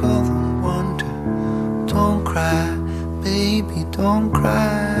miracle and wonder. Don't cry, baby, don't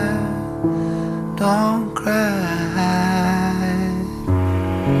cry, don't cry.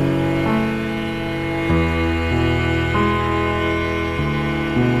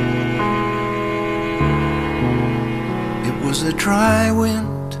 It was a dry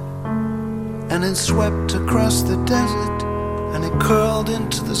wind, and it swept across the desert, and it curled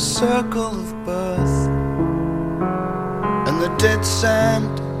into the circle of birth, and the dead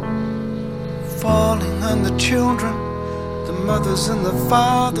sand falling on the children, the mothers and the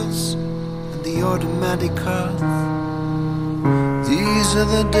fathers, and the automatic earth. These are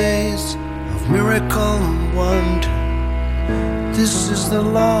the days of miracle and wonder. This is the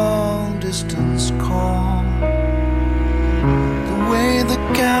long distance call. The way the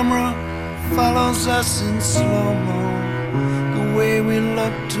camera follows us in slow-mo, the way we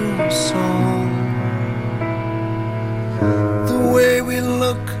look to a song, the way we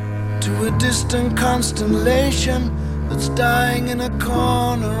look to a distant constellation that's dying in a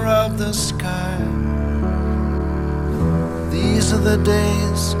corner of the sky. These are the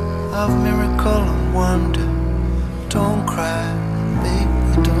days of miracle and wonder. Don't cry,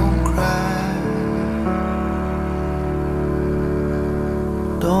 baby, don't cry.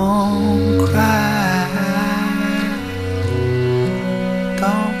 Don't cry,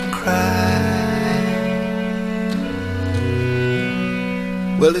 don't cry.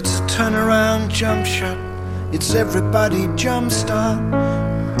 Well, it's a turnaround jump shot. It's everybody jump start.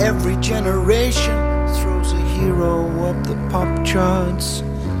 Every generation throws a hero up the pop charts.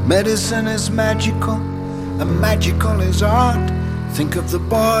 Medicine is magical, and magical is art. Think of the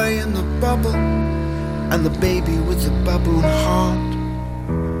boy in the bubble, and the baby with the baboon heart.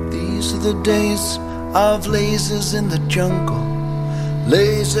 These are the days of lasers in the jungle,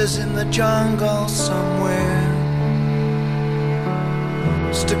 lasers in the jungle somewhere.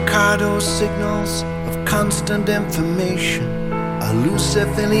 Staccato signals of constant information, a loose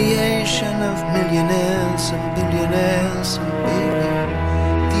affiliation of millionaires and billionaires and baby.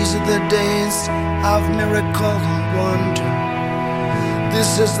 These are the days of miracle and wonder.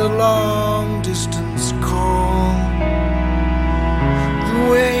 This is the long distance call. The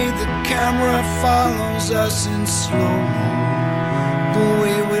way the camera follows us in slow-mo, the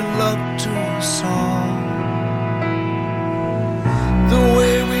way we look to a song, the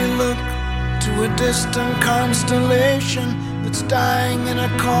way we look to a distant constellation that's dying in a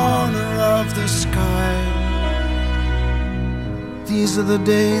corner of the sky. These are the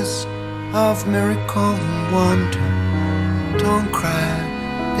days of miracle and wonder. Don't cry,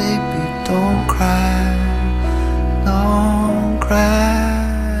 baby, don't cry, don't cry.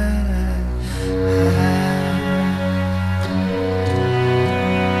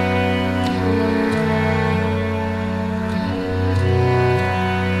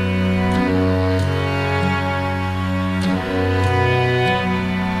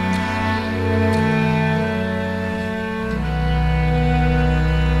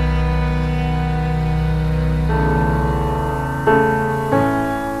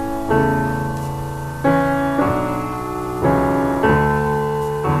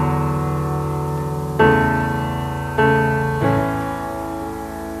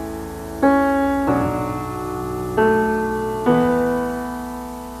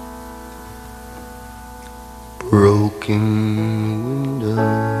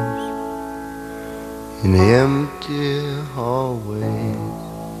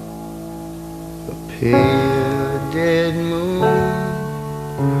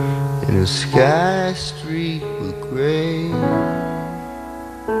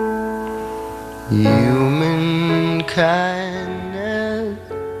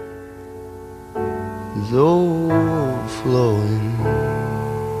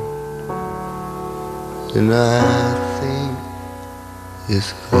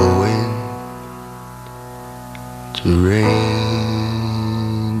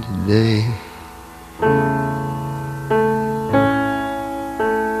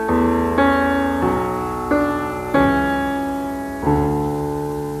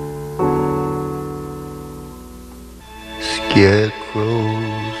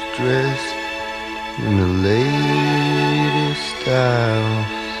 Scarecrows dressed in the latest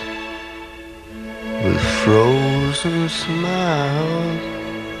styles, with frozen smiles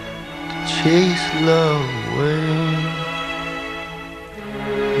to chase love away.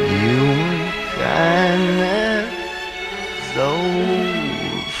 Human kindness is overflowing,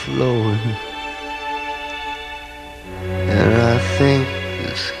 and I think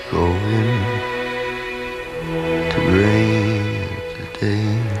it's going to rain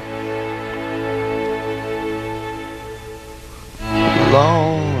today.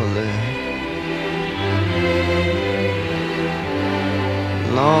 Lonely,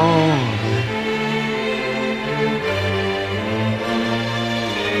 lonely,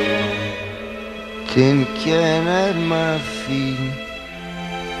 tin can at my feet,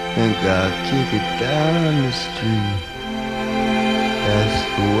 and I'll kick it down the street. That's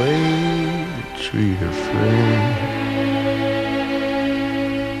the way to treat a friend.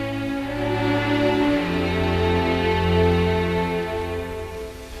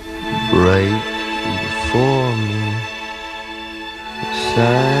 Right before me, the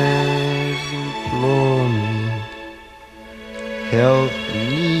signs implore me, help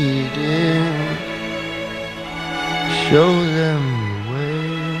needed, show them the way.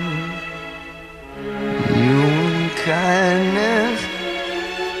 Human kindness,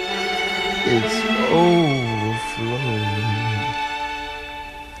 it's overflowing,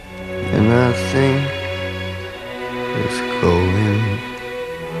 and I think it's going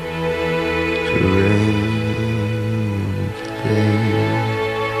to rain today.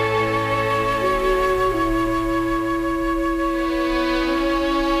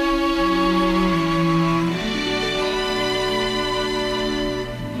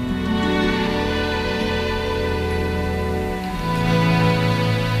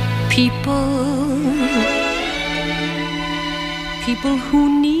 People who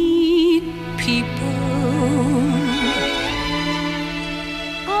need people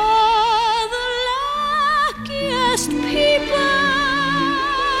are the luckiest people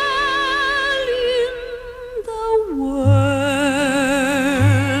in the world,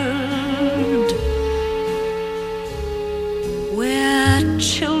 where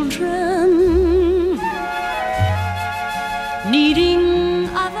children needing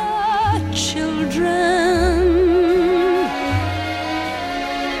other children,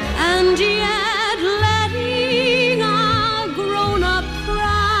 and yet letting our grown-up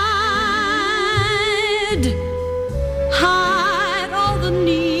pride hide all the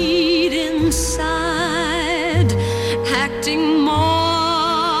need inside, acting more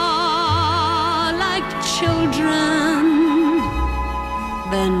like children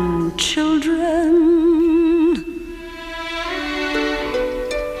than children.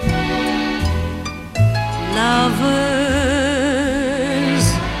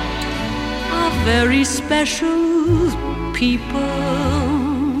 very special people.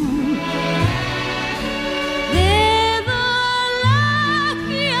 They're the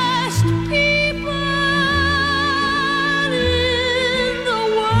luckiest people in the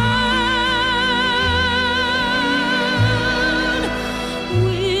world.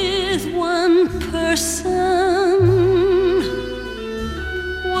 With one person,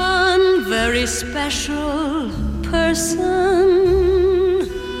 one very special person,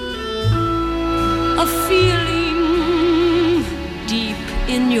 a feeling deep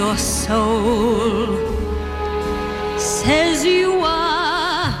in your soul says you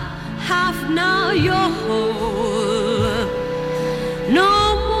are half now you're whole. No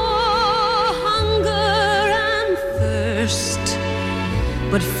more hunger and thirst,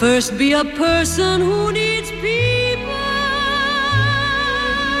 but first be a person who needs people.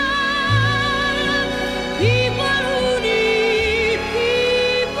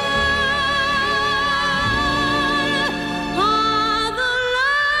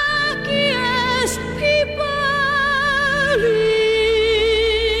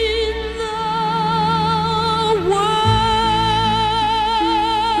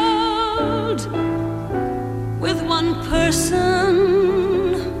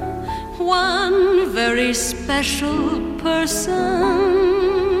 Special person,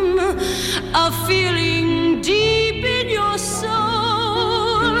 a feeling deep in your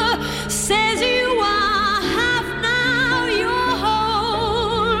soul says you are half now you're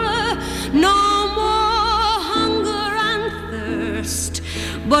whole. No more hunger and thirst,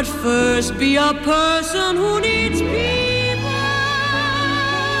 but first be a person who needs people.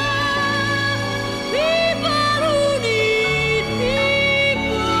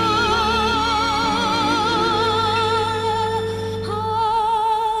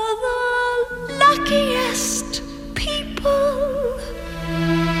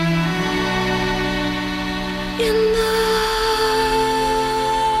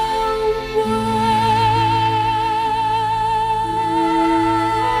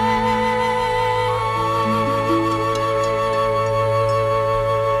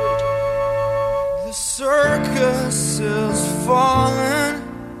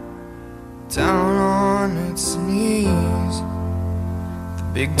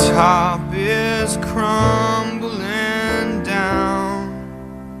 Big top is crumbling down.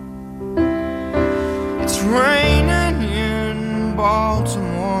 It's raining in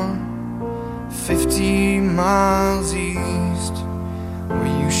Baltimore, 50 miles east, where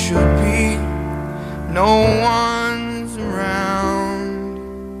you should be. No one's around.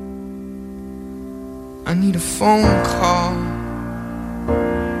 I need a phone call.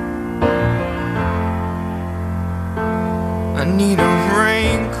 I need a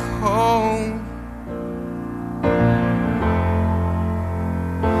raincoat.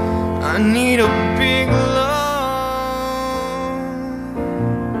 I need a big love.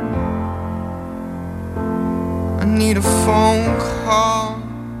 I need a phone call.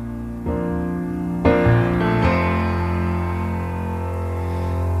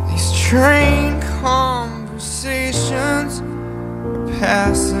 These train conversations are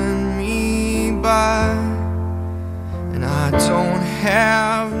passing me by, and I don't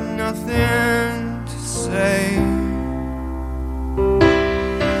have nothing to say.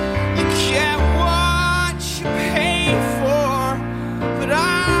 You get what you pay for, but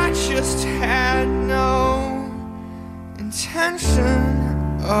I just had no intention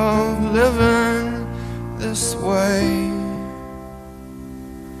of living this way.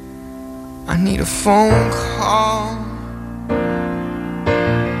 I need a phone call.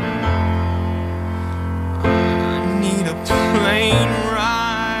 Plane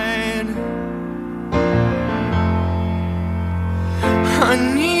ride. I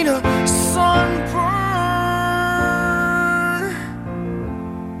need a sunburn.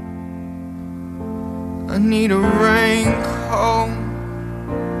 I need a raincoat.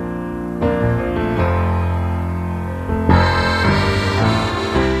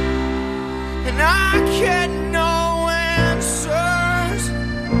 And I get no answers.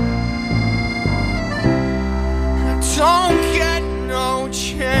 I don't get no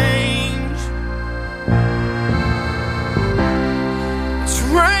change. It's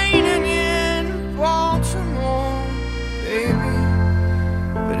raining in Baltimore, baby,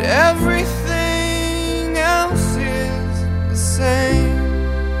 but everything else is the same.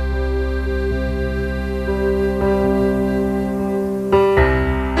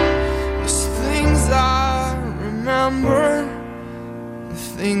 There's things I remember, and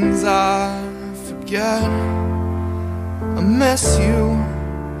things I forget. I miss you,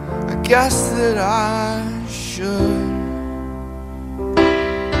 I guess that I should.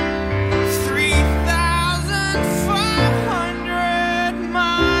 3,000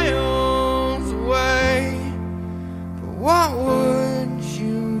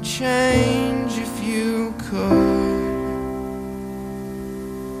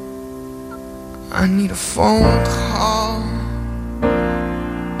 need a phone call.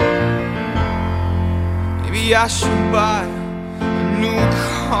 Maybe I should buy a new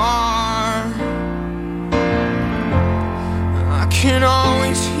car. I can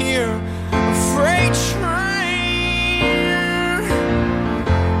always hear a freight train.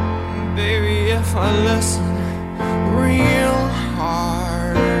 Baby, if I listen real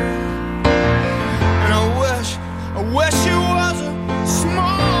hard. And I wish it was a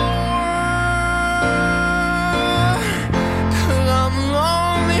small world, 'cause I'm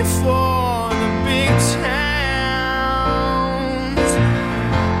lonely for the big towns.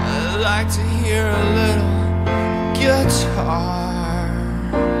 I'd like to hear a little guitar.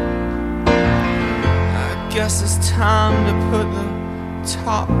 I guess it's time to put the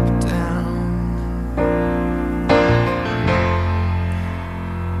top down.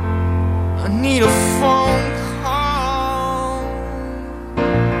 I need a phone call.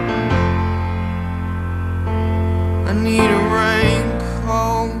 I need a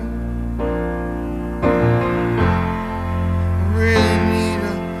raincoat. I really need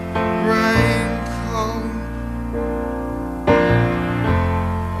a raincoat. I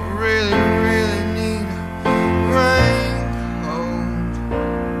really, really need a raincoat.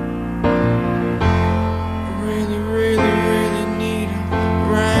 I really, really, really need a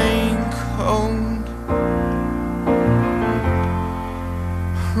raincoat.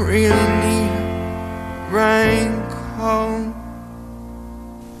 Really need a raincoat.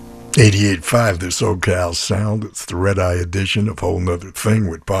 88.5, the SoCal Sound. It's the Red Eye edition of Whole Nuther Thing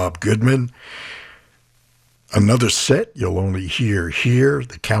with Bob Goodman. Another set you'll only hear here,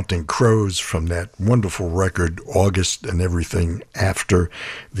 the Counting Crows from that wonderful record, August and Everything After,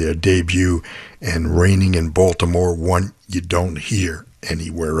 their debut, and Raining in Baltimore, one you don't hear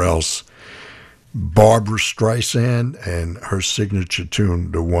anywhere else. Barbra Streisand and her signature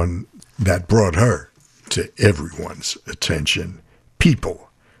tune, the one that brought her to everyone's attention, People,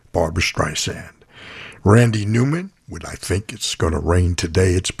 Barbra Streisand. Randy Newman with I Think It's Gonna Rain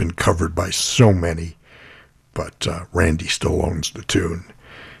Today. It's been covered by so many, but Randy still owns the tune.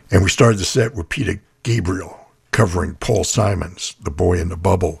 And we started the set with Peter Gabriel covering Paul Simon's The Boy in the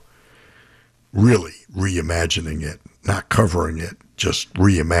Bubble, really reimagining it, not covering it, just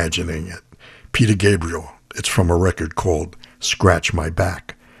reimagining it. Peter Gabriel, it's from a record called Scratch My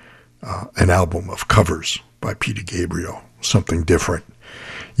Back, an album of covers by Peter Gabriel, something different.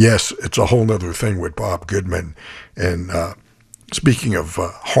 Yes, it's a whole nother thing with Bob Goodman. And speaking of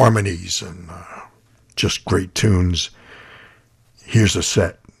harmonies and just great tunes, here's a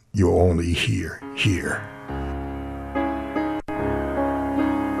set you'll only hear here.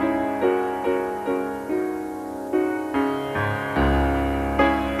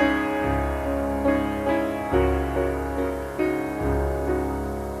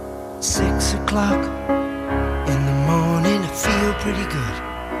 In the morning I feel pretty good,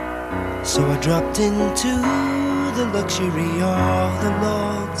 so I dropped into the luxury of the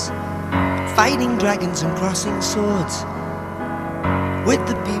lords, fighting dragons and crossing swords with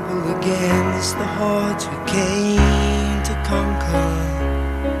the people against the hordes who came to conquer.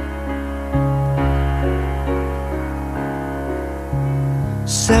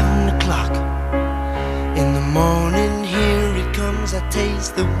 7 o'clock in the morning, here it comes, I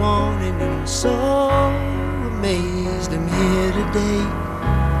taste the warning, and so amazed I'm here today,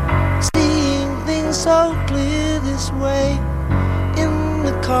 seeing things so clear this way, in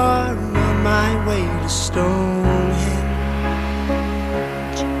the car on my way to Stonehenge.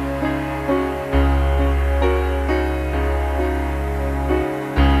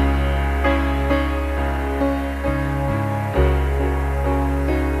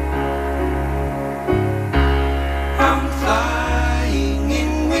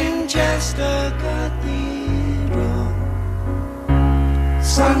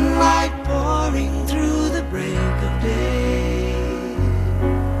 Sunlight pouring through the break of day.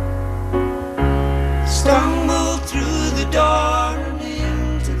 Stumbled through the door and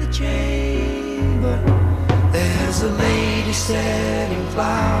into the chamber. There's a lady setting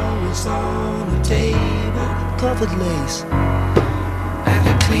flowers on a table, covered lace, and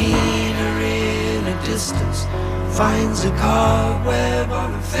a cleaner in a distance finds a cobweb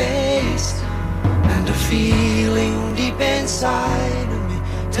on her face. And a feeling deep inside of me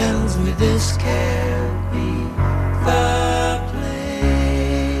tells me this can't be the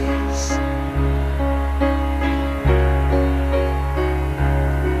place.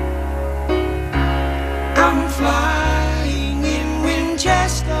 I'm flying in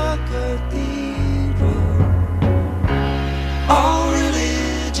Winchester Cathedral. All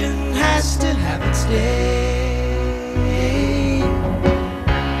religion has to have its day.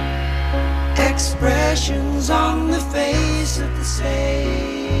 Express expressions on the face of the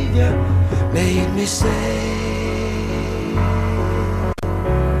Savior made me say,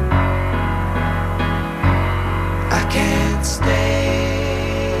 I can't stay.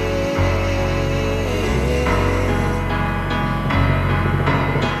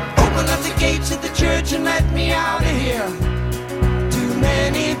 Open up the gates of the church and let me out of here. Too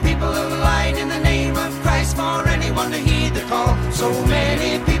many people have lied in the name of Christ for anyone to heed the call. So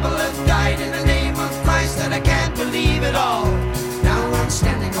many people have died in the name of Christ that I can't believe it all. Now I'm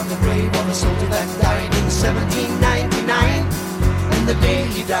standing on the grave of a soldier that died in 1799. And the day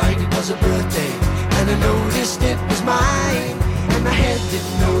he died it was a birthday, and I noticed it was mine. And my head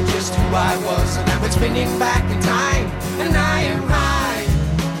didn't know just who I was, and now it's spinning back in time. And I am high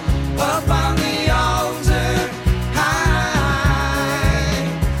up on the altar, high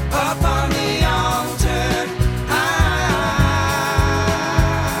up on the altar,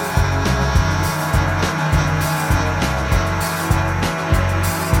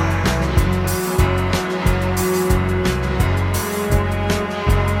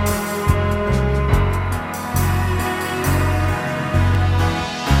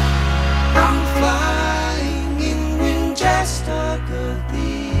 I'm flying in Winchester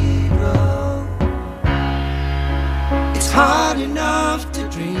Cathedral. It's hard enough to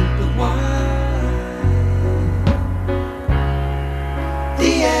drink the wine.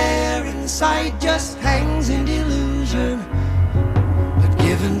 The air inside just hangs in delusion, but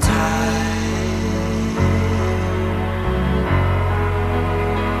given time,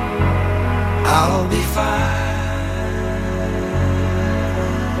 I'll be fine.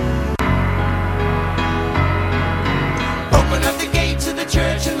 Open up the gates of the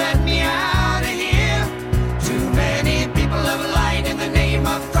church and let me out of here. Too many people have lied in the name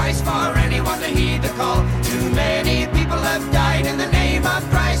of Christ for anyone to heed the call. Too many people have died in the name of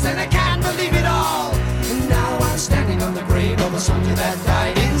Christ, and I can't believe it all. And now I'm standing on the grave of a soldier that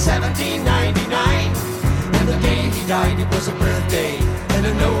died in 1799. And the day he died it was a birthday, and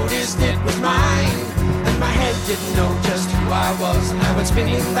I noticed it was mine. And my head didn't know just who I was, and now it's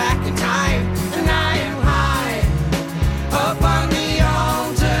spinning back in time. And I am high up on the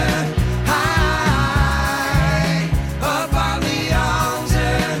altar, high up on the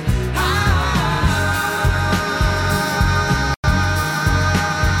altar, high.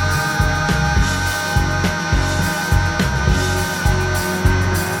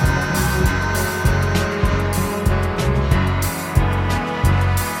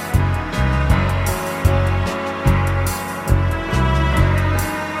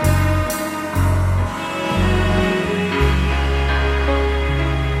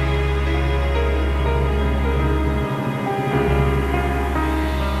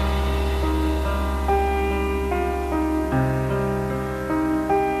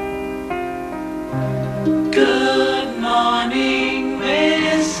 Good morning,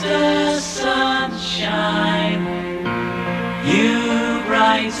 Mr. Sunshine. You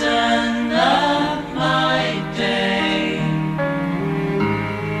brighten up my day.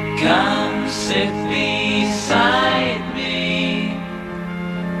 Come sit beside me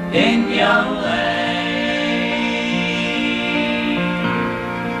in your way.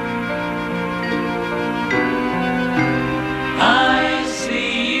 I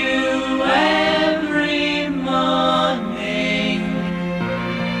see you every morning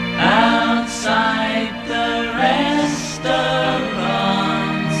outside the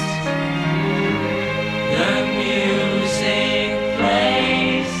restaurants. The music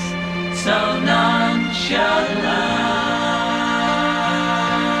plays so nonchalant.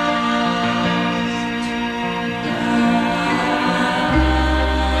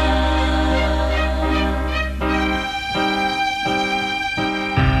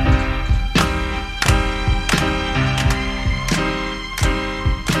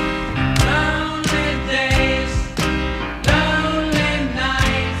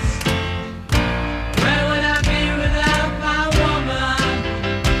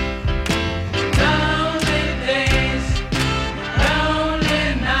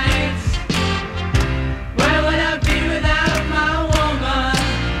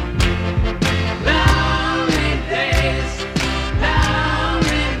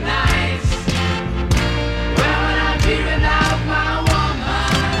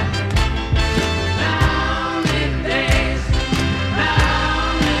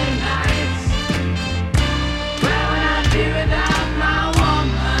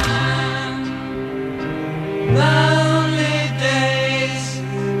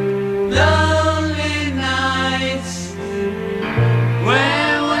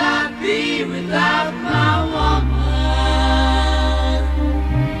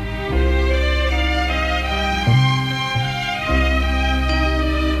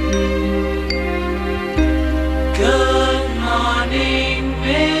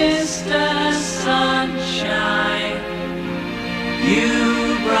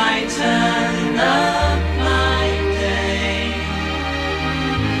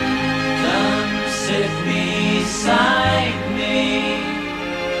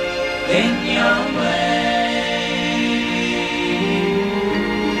 in your way.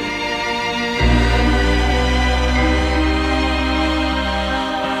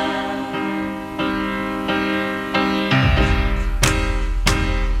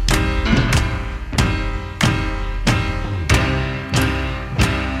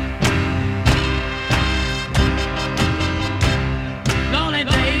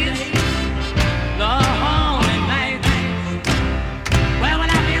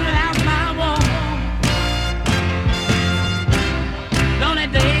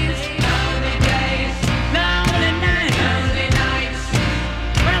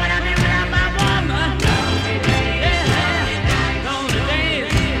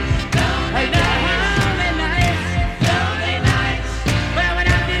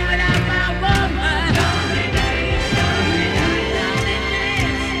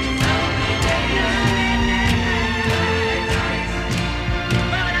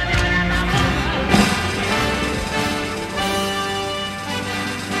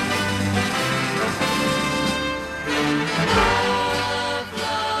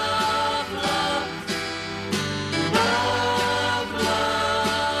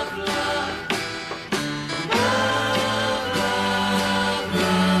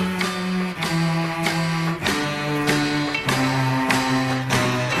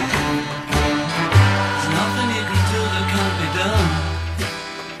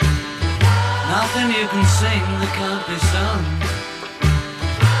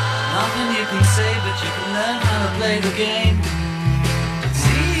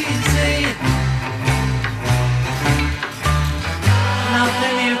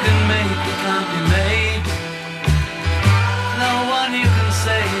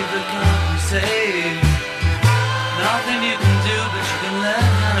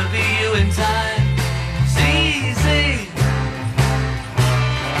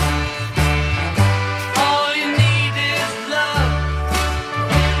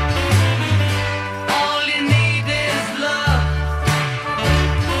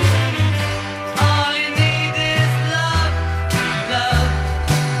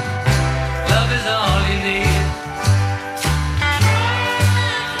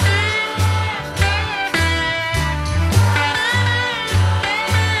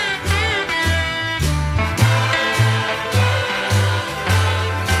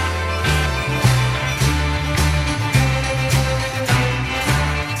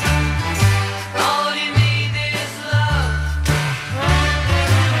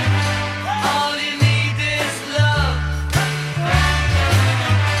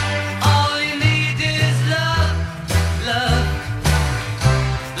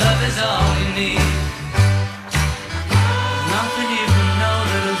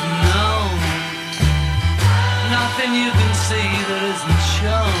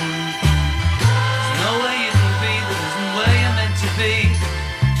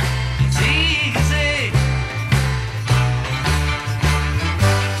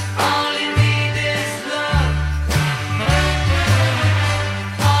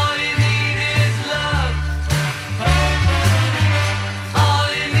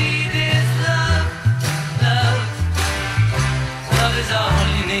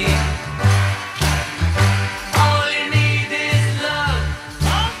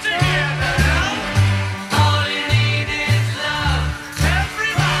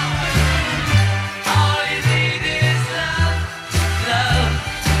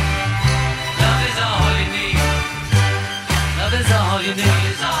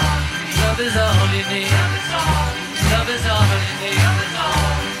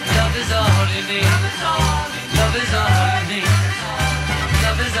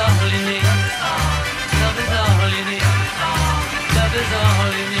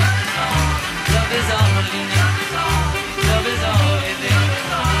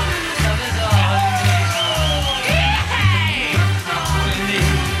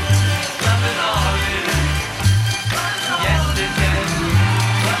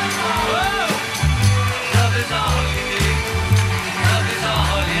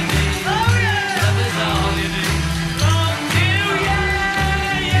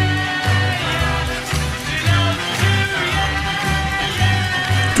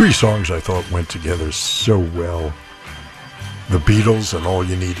 Three songs I thought went together so well. The Beatles and All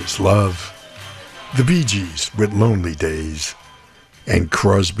You Need Is Love, the Bee Gees with Lonely Days, and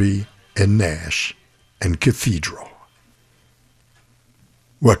Crosby and Nash and Cathedral.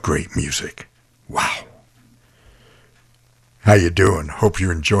 What great music. Wow. How you doing? Hope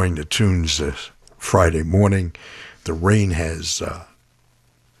you're enjoying the tunes this Friday morning. The rain has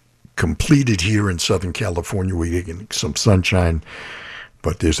completed here in Southern California. We're getting some sunshine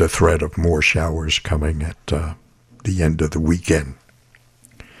but there's a threat of more showers coming at the end of the weekend.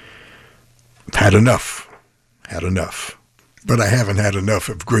 I've had enough. But I haven't had enough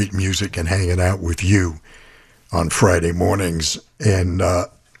of great music and hanging out with you on Friday mornings. And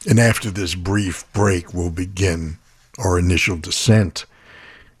after this brief break, we'll begin our initial descent.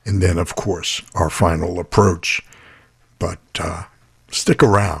 And then, of course, our final approach. But stick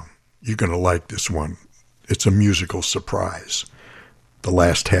around. You're going to like this one. It's a musical surprise. The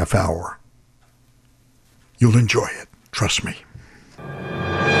last half hour. You'll enjoy it. Trust me.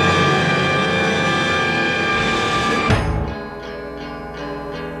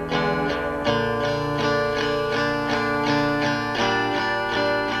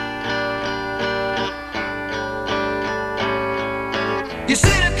 You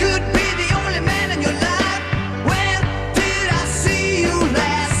said I could be the only man in your life. When did I see you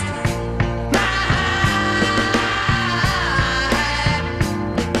last night?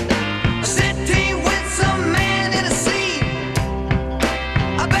 Sitting with some man in a seat.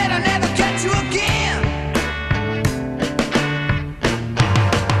 I bet I never catch you again.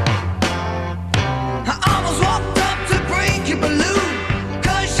 I almost walked up to break your balloon,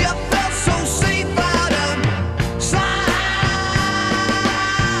 'cause you felt so safe out of sight.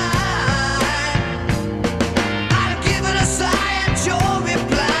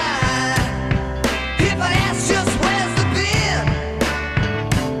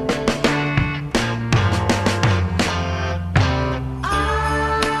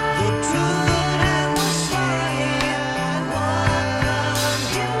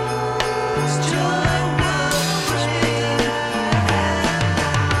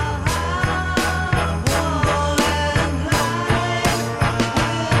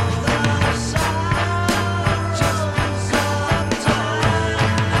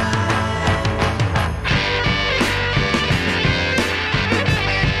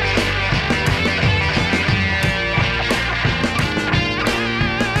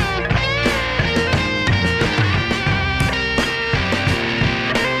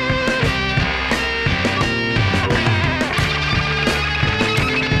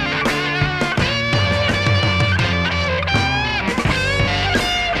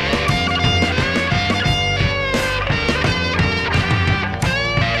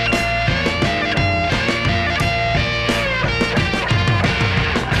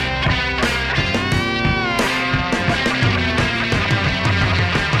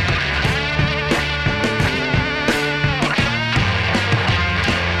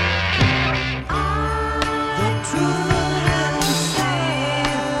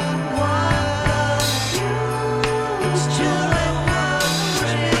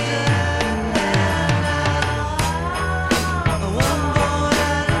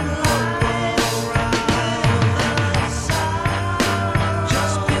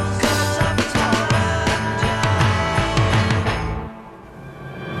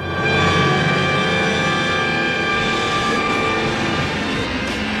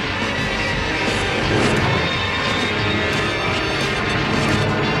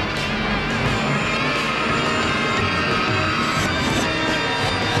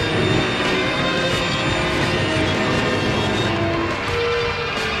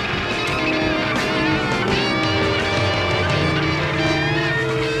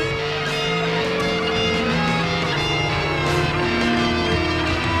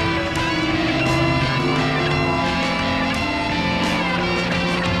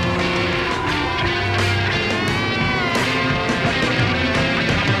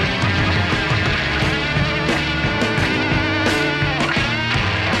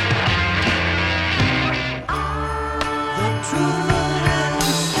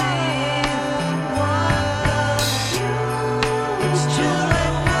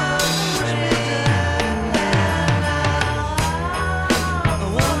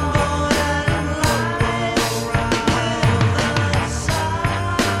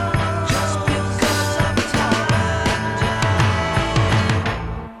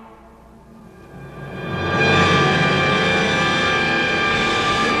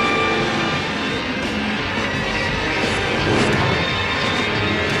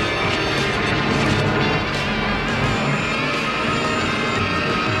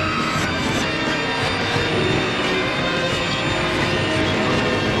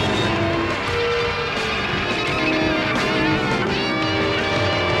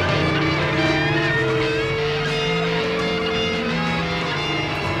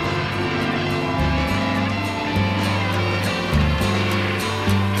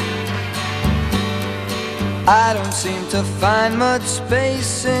 I don't seem to find much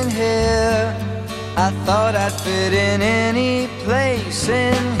space in here. I thought I'd fit in any place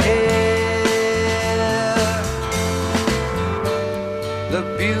in here. The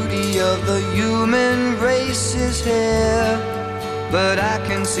beauty of the human race is here, but I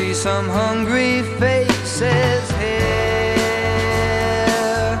can see some hungry faces here.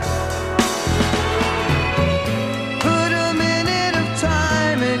 Put a minute of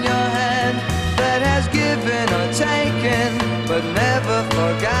time in your hand that has given or taken, but never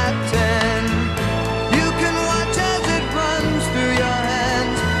forgotten. You can watch as it runs through your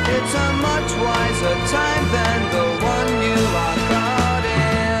hands. It's a much wiser time than the one you are caught in.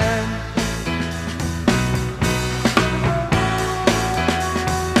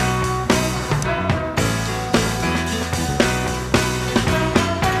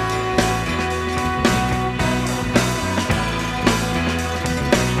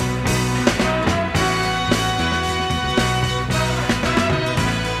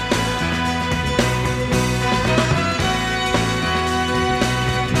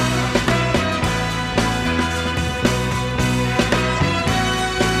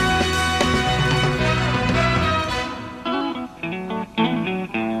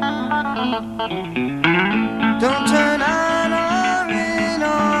 Don't turn on or in or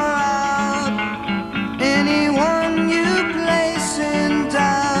out. Anyone you place in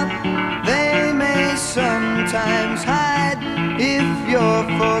doubt, they may sometimes hide if you're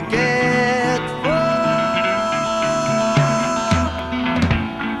forgetful.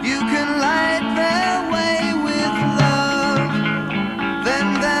 You can light their way with love, then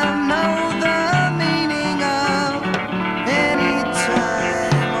they'll know the meaning of any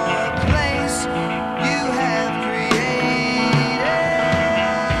time or place you have created.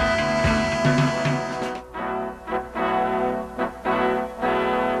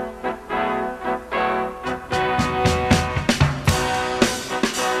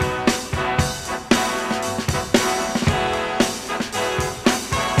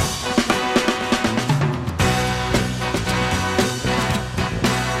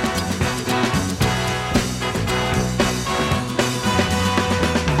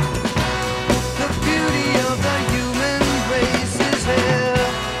 The beauty of the human race is here.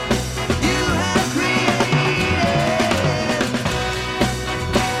 You have created.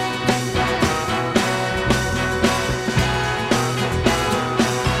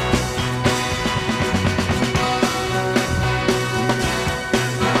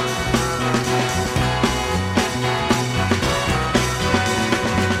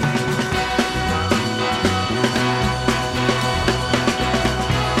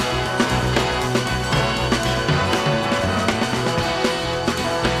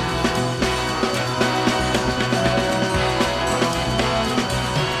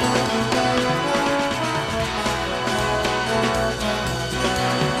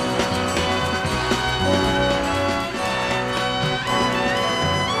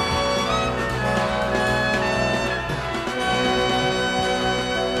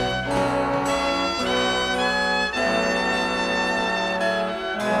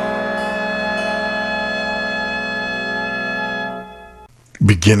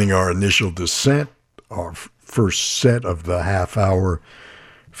 Beginning our initial descent, our first set of the half hour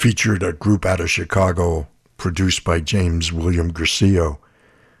featured a group out of Chicago produced by James William Garcia,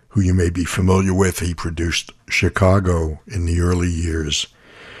 who you may be familiar with. He produced Chicago in the early years.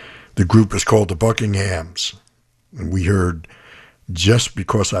 The group is called the Buckinghams, and we heard Just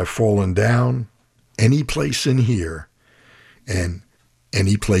Because I've Fallen Down, Any Place in Here, and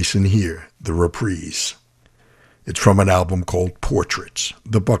Any Place in Here, the reprise. It's from an album called Portraits,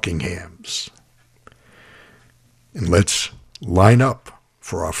 the Buckinghams. And let's line up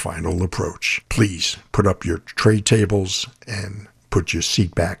for our final approach. Please put up your tray tables and put your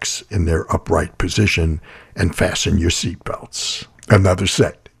seat backs in their upright position and fasten your seat belts. Another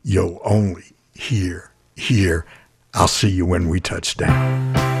set you'll only hear here. I'll see you when we touch down.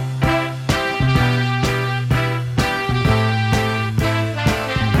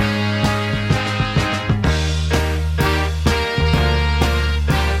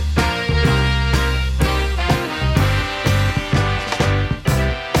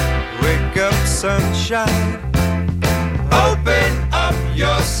 Sunshine, open up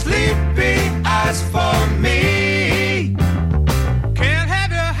your sleepy eyes for me. Can't have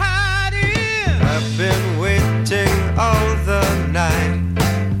you hiding. I've been waiting all the night.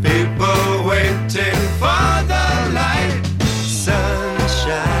 People waiting for the light.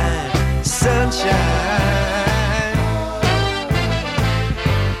 Sunshine, sunshine.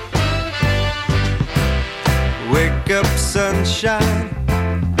 Wake up, sunshine.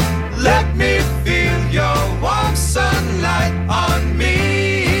 Let me feel your warm sunlight on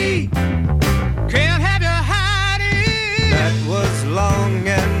me. Can't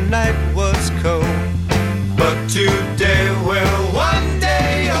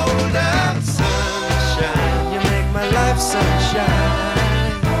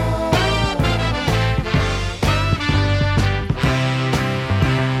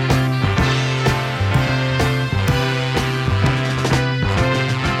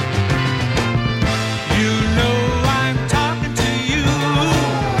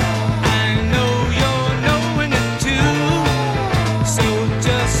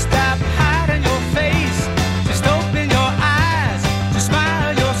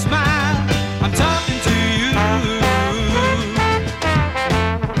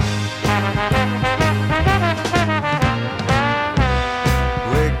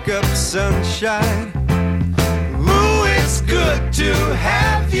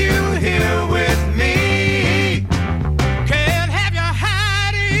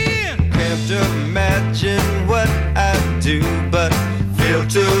can't imagine what I'd do, but feel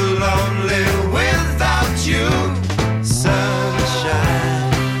too lonely without you.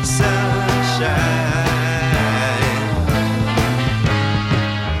 Sunshine, sunshine.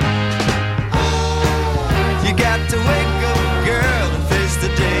 You got to wake up, girl, and face the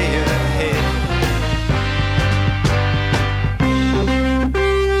day ahead.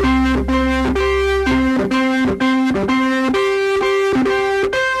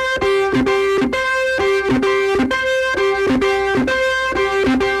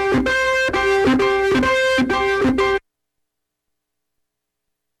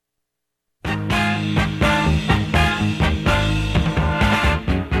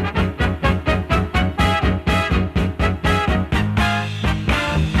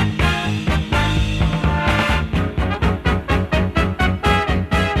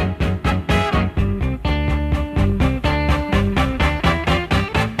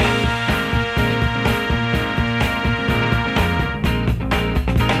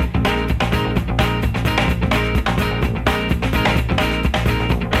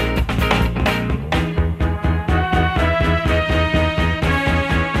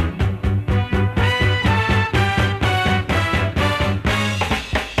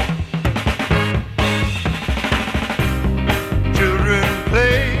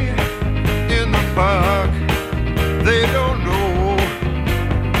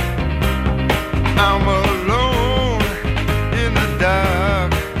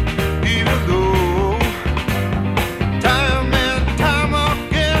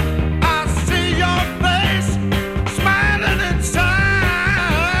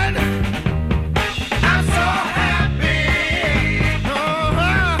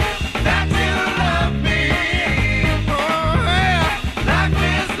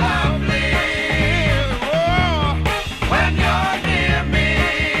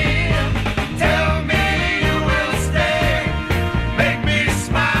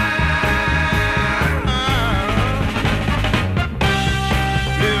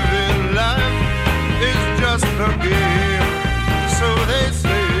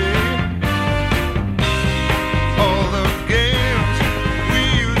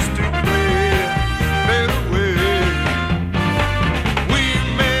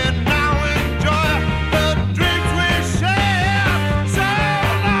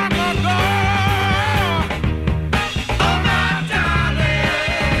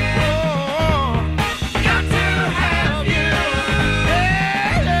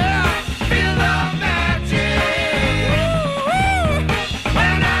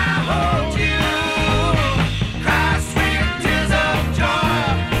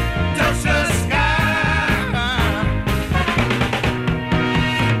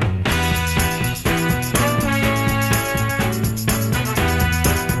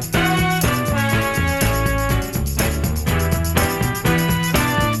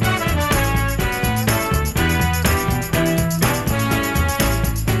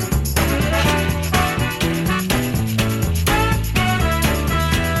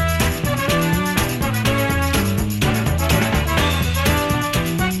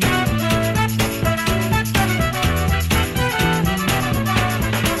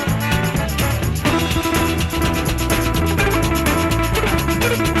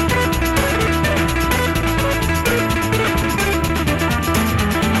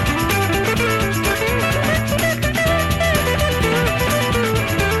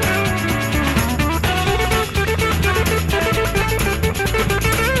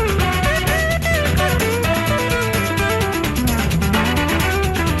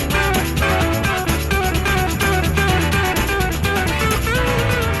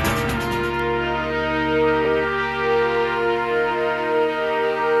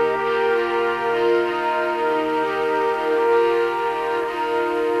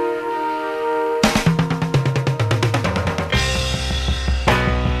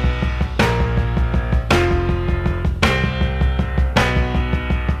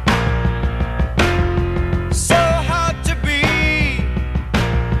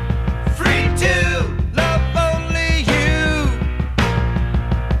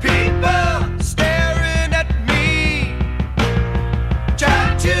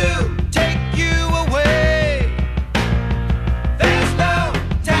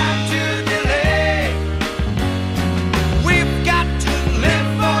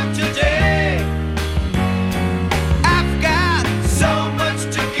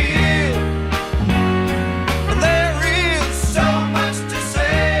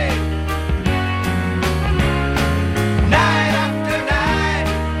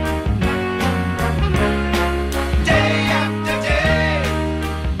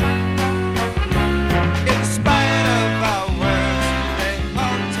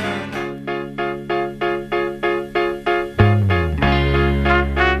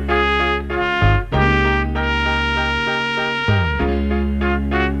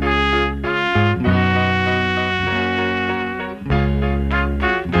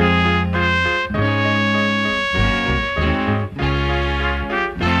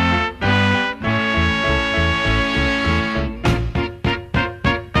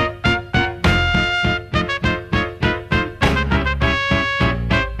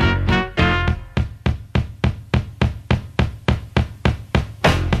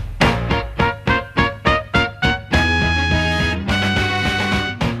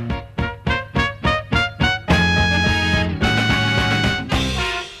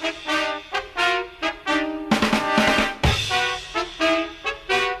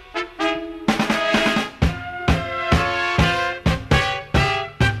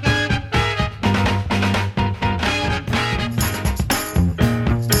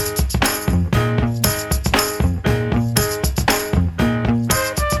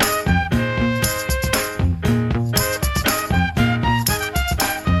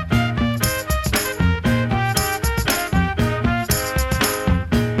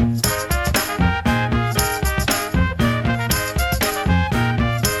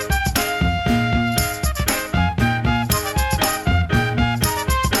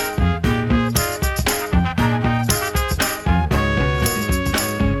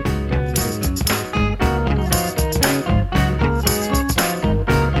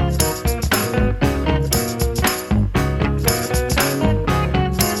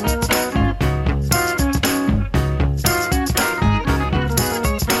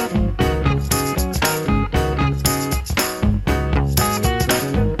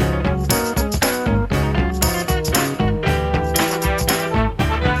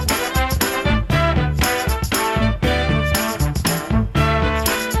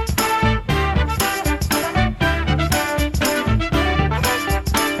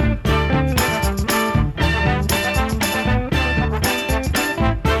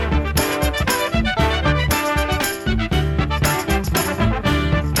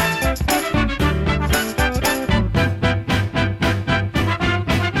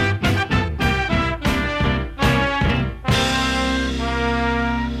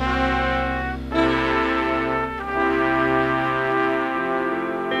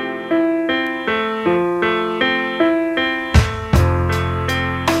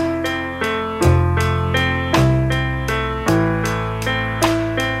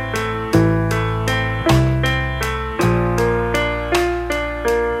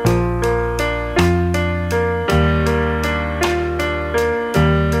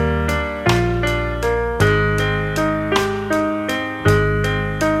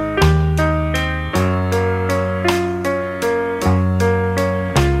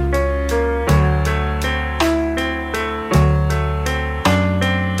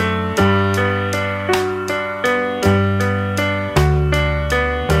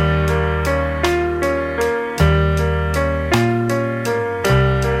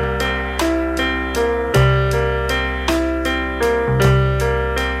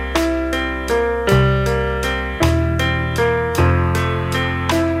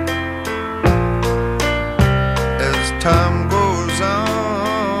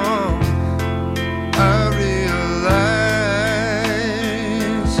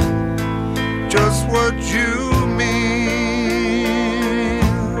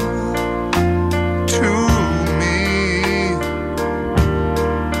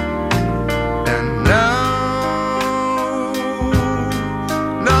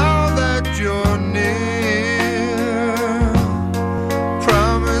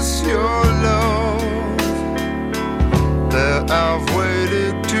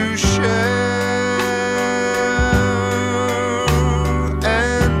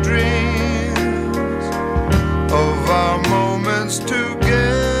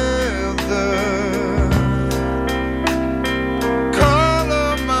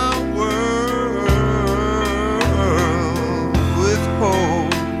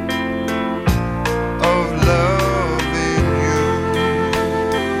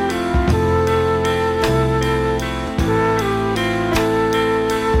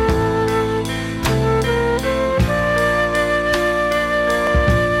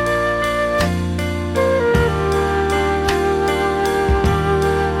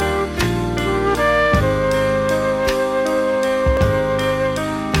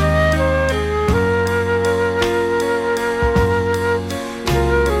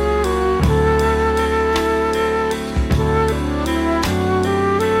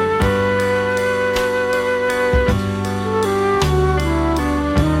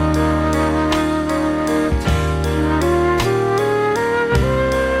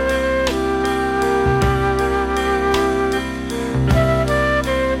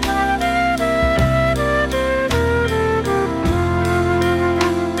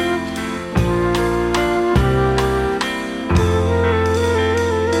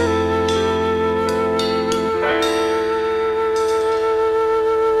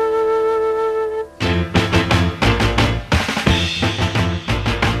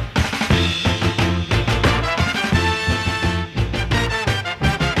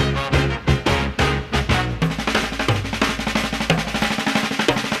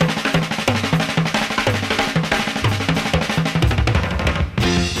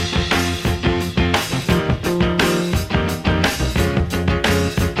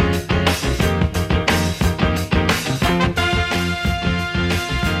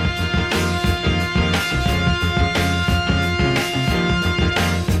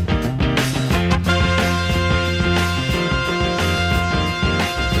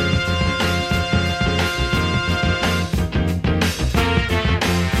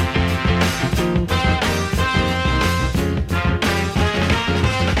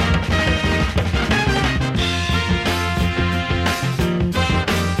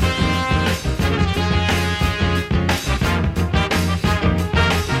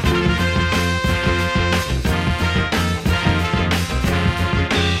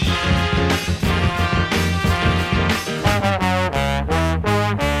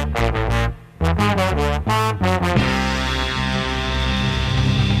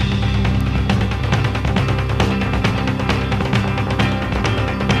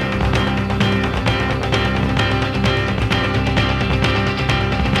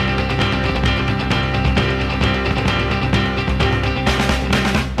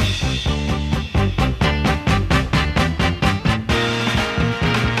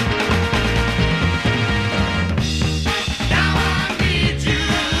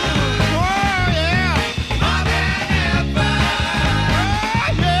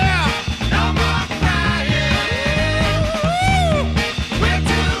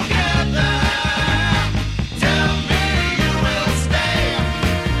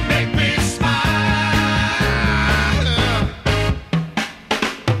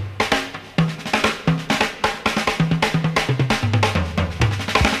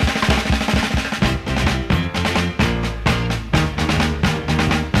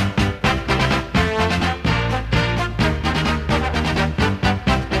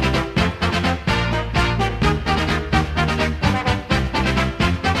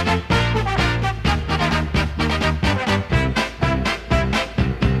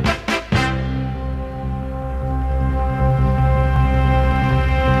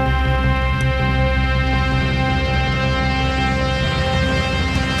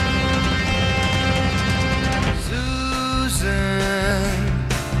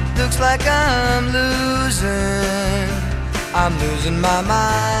 Susan, I'm losing my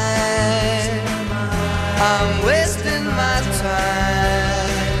mind. I'm wasting my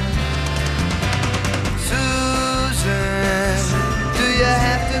time. Susan, do you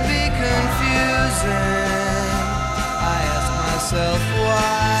have to be confusing? I ask myself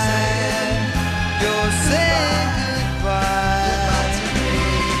why you're saying goodbye to me.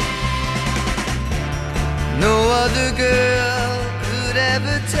 No other girl could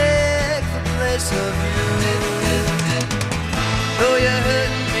ever take the place of you. Though you're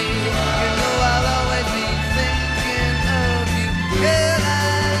hurting me, you know I'll always be thinking of you. Girl, I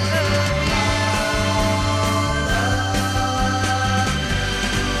love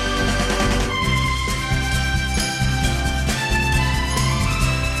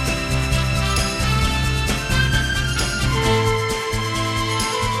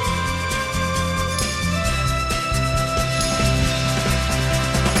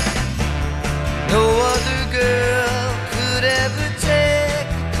no other girl could ever take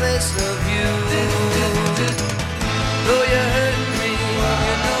the place of you. Though you're hurting me,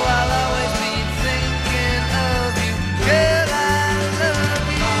 you know I'll always be thinking of you. Girl, I love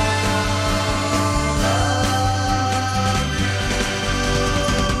you.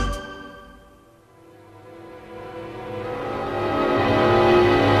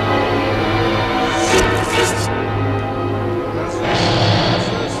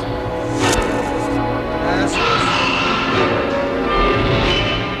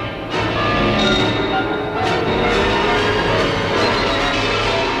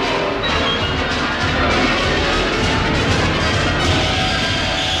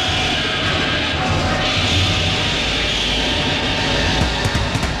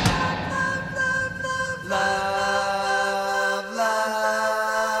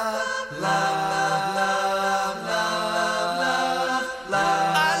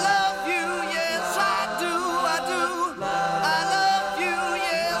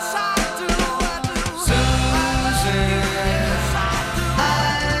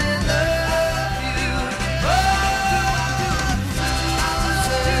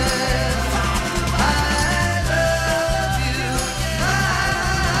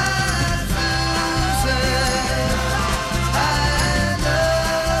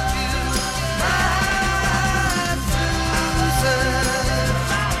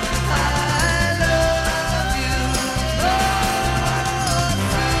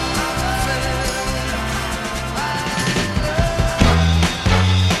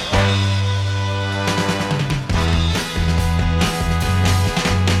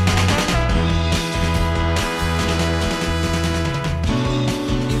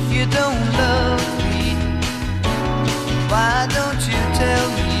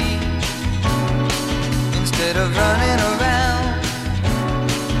 Of running around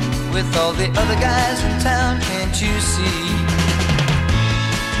with all the other guys in town, can't you see?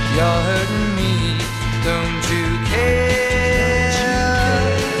 You're hurting me, don't you care?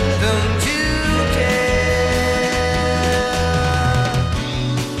 Don't you care?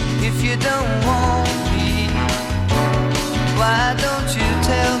 If you don't want me, why don't you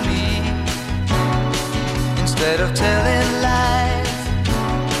tell me? Instead of telling lies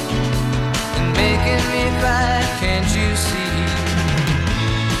and making me cry, can't you see?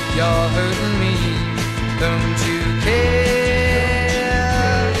 You're hurting me, don't you care?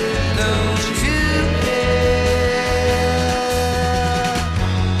 Don't you care?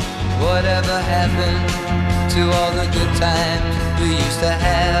 Whatever happened to all the good times we used to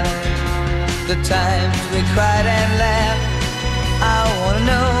have? The times we cried and laughed. I wanna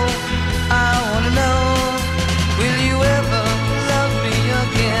know, will you ever love me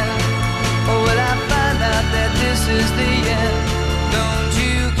again? Or will I find out that this is the end? Don't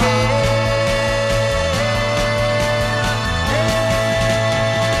you care?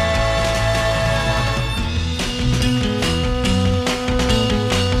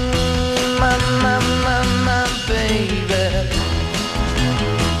 My baby.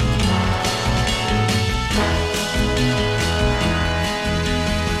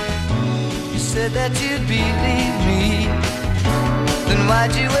 You said that you'd believe me, then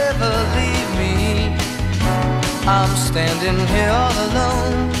why'd you ever leave me? I'm standing here all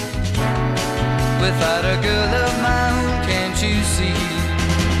alone, without a girl of my own, can't you see?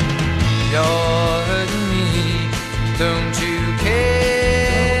 You're hurting me, don't you care?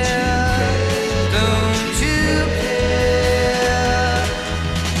 Don't you care?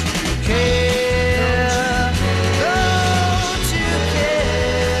 Care? Don't you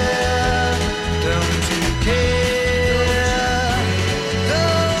care? Don't you care?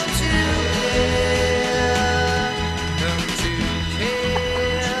 Don't you care? Don't you care?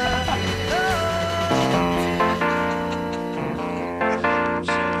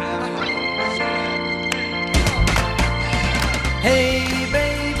 Hey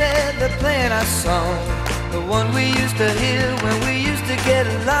baby, they're playing our song, the one we used to hear when we used to get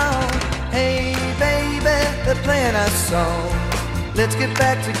along. Hey baby, they're playing our song, let's get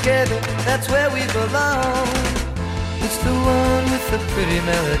back together, that's where we belong. It's the one with the pretty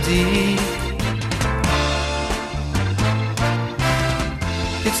melody,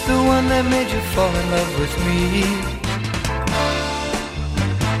 it's the one that made you fall in love with me.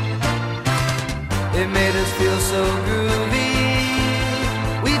 It made us feel so groovy,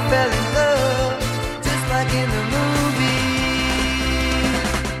 we fell in love just like in the movie.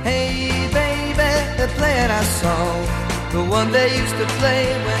 Hey baby, they're playing our song, the one they used to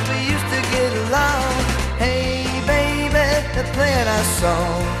play when we used to get along. Hey baby, they're playing our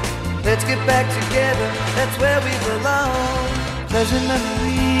song, let's get back together, that's where we belong. Pleasant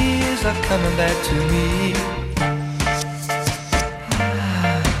memories are coming back to me.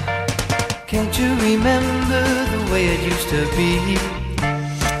 Can't you remember the way it used to be?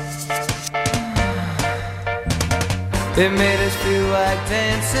 It made us feel like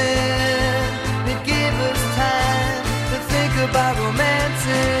dancing, it gave us time to think about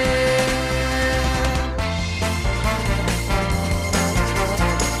romancing.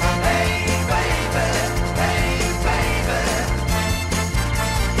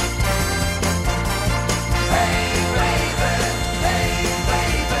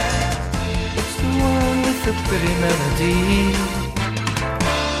 The pretty melody,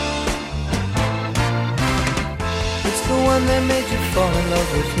 it's the one that made you fall in love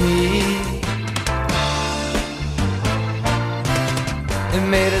with me. It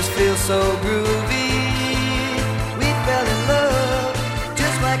made us feel so groovy, we fell in love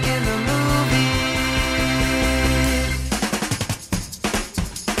just like in the movie.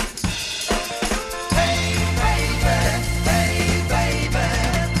 Hey baby, hey baby,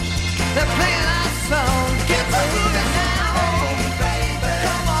 they're playing our song.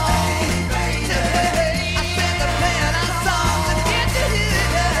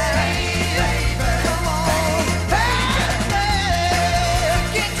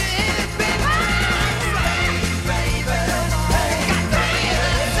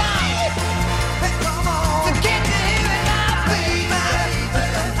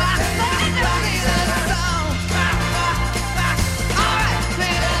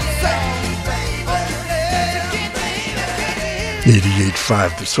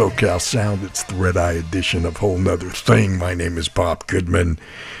 .88.5 the SoCal Sound. It's the Red Eye edition of Whole Nuther Thing. My name is Bob Goodman.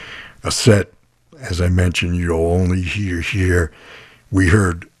 A set, as I mentioned, you'll only hear here. We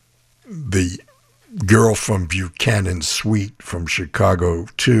heard the Girl from Buchanan Suite from Chicago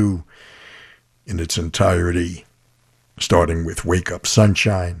 2 in its entirety, starting with Wake Up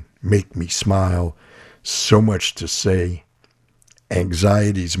Sunshine, Make Me Smile, So Much to Say,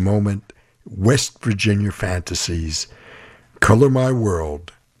 Anxiety's Moment, West Virginia Fantasies, Color My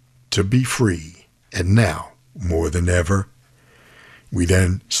World, To Be Free, and Now, More Than Ever. We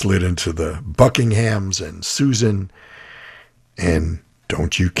then slid into the Buckinghams and Susan and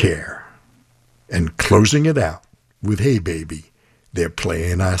Don't You Care. And closing it out with Hey Baby, they're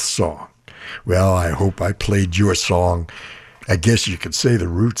playing our song. Well, I hope I played your song. I guess you could say the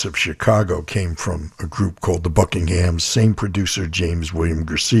roots of Chicago came from a group called the Buckinghams, same producer, James William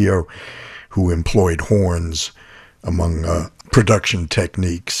Garcia, who employed horns among production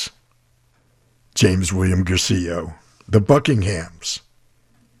techniques. James William Garcia, the Buckinghams,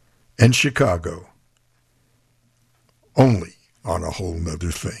 and Chicago, only on A Whole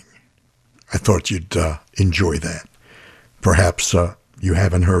Nother Thing. I thought you'd enjoy that. Perhaps you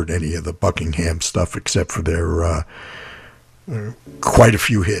haven't heard any of the Buckingham stuff except for their quite a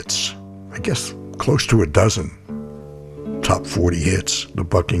few hits. I guess close to a dozen top 40 hits, the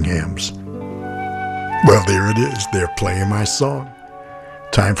Buckinghams. Well, there it is. They're playing my song.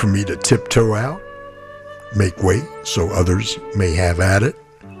 Time for me to tiptoe out, make way so others may have at it.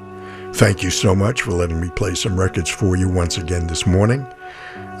 Thank you so much for letting me play some records for you once again this morning.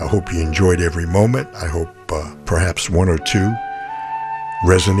 I hope you enjoyed every moment. I hope perhaps one or two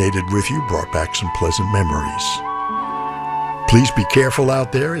resonated with you, brought back some pleasant memories. Please be careful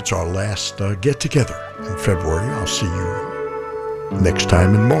out there. It's our last get-together in February. I'll see you next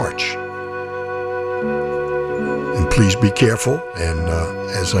time in March. And please be careful, and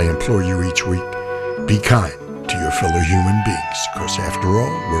as I implore you each week, be kind to your fellow human beings, because after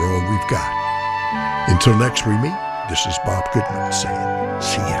all, we're all we've got. Until next we meet, this is Bob Goodman saying,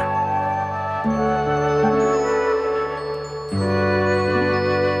 see ya.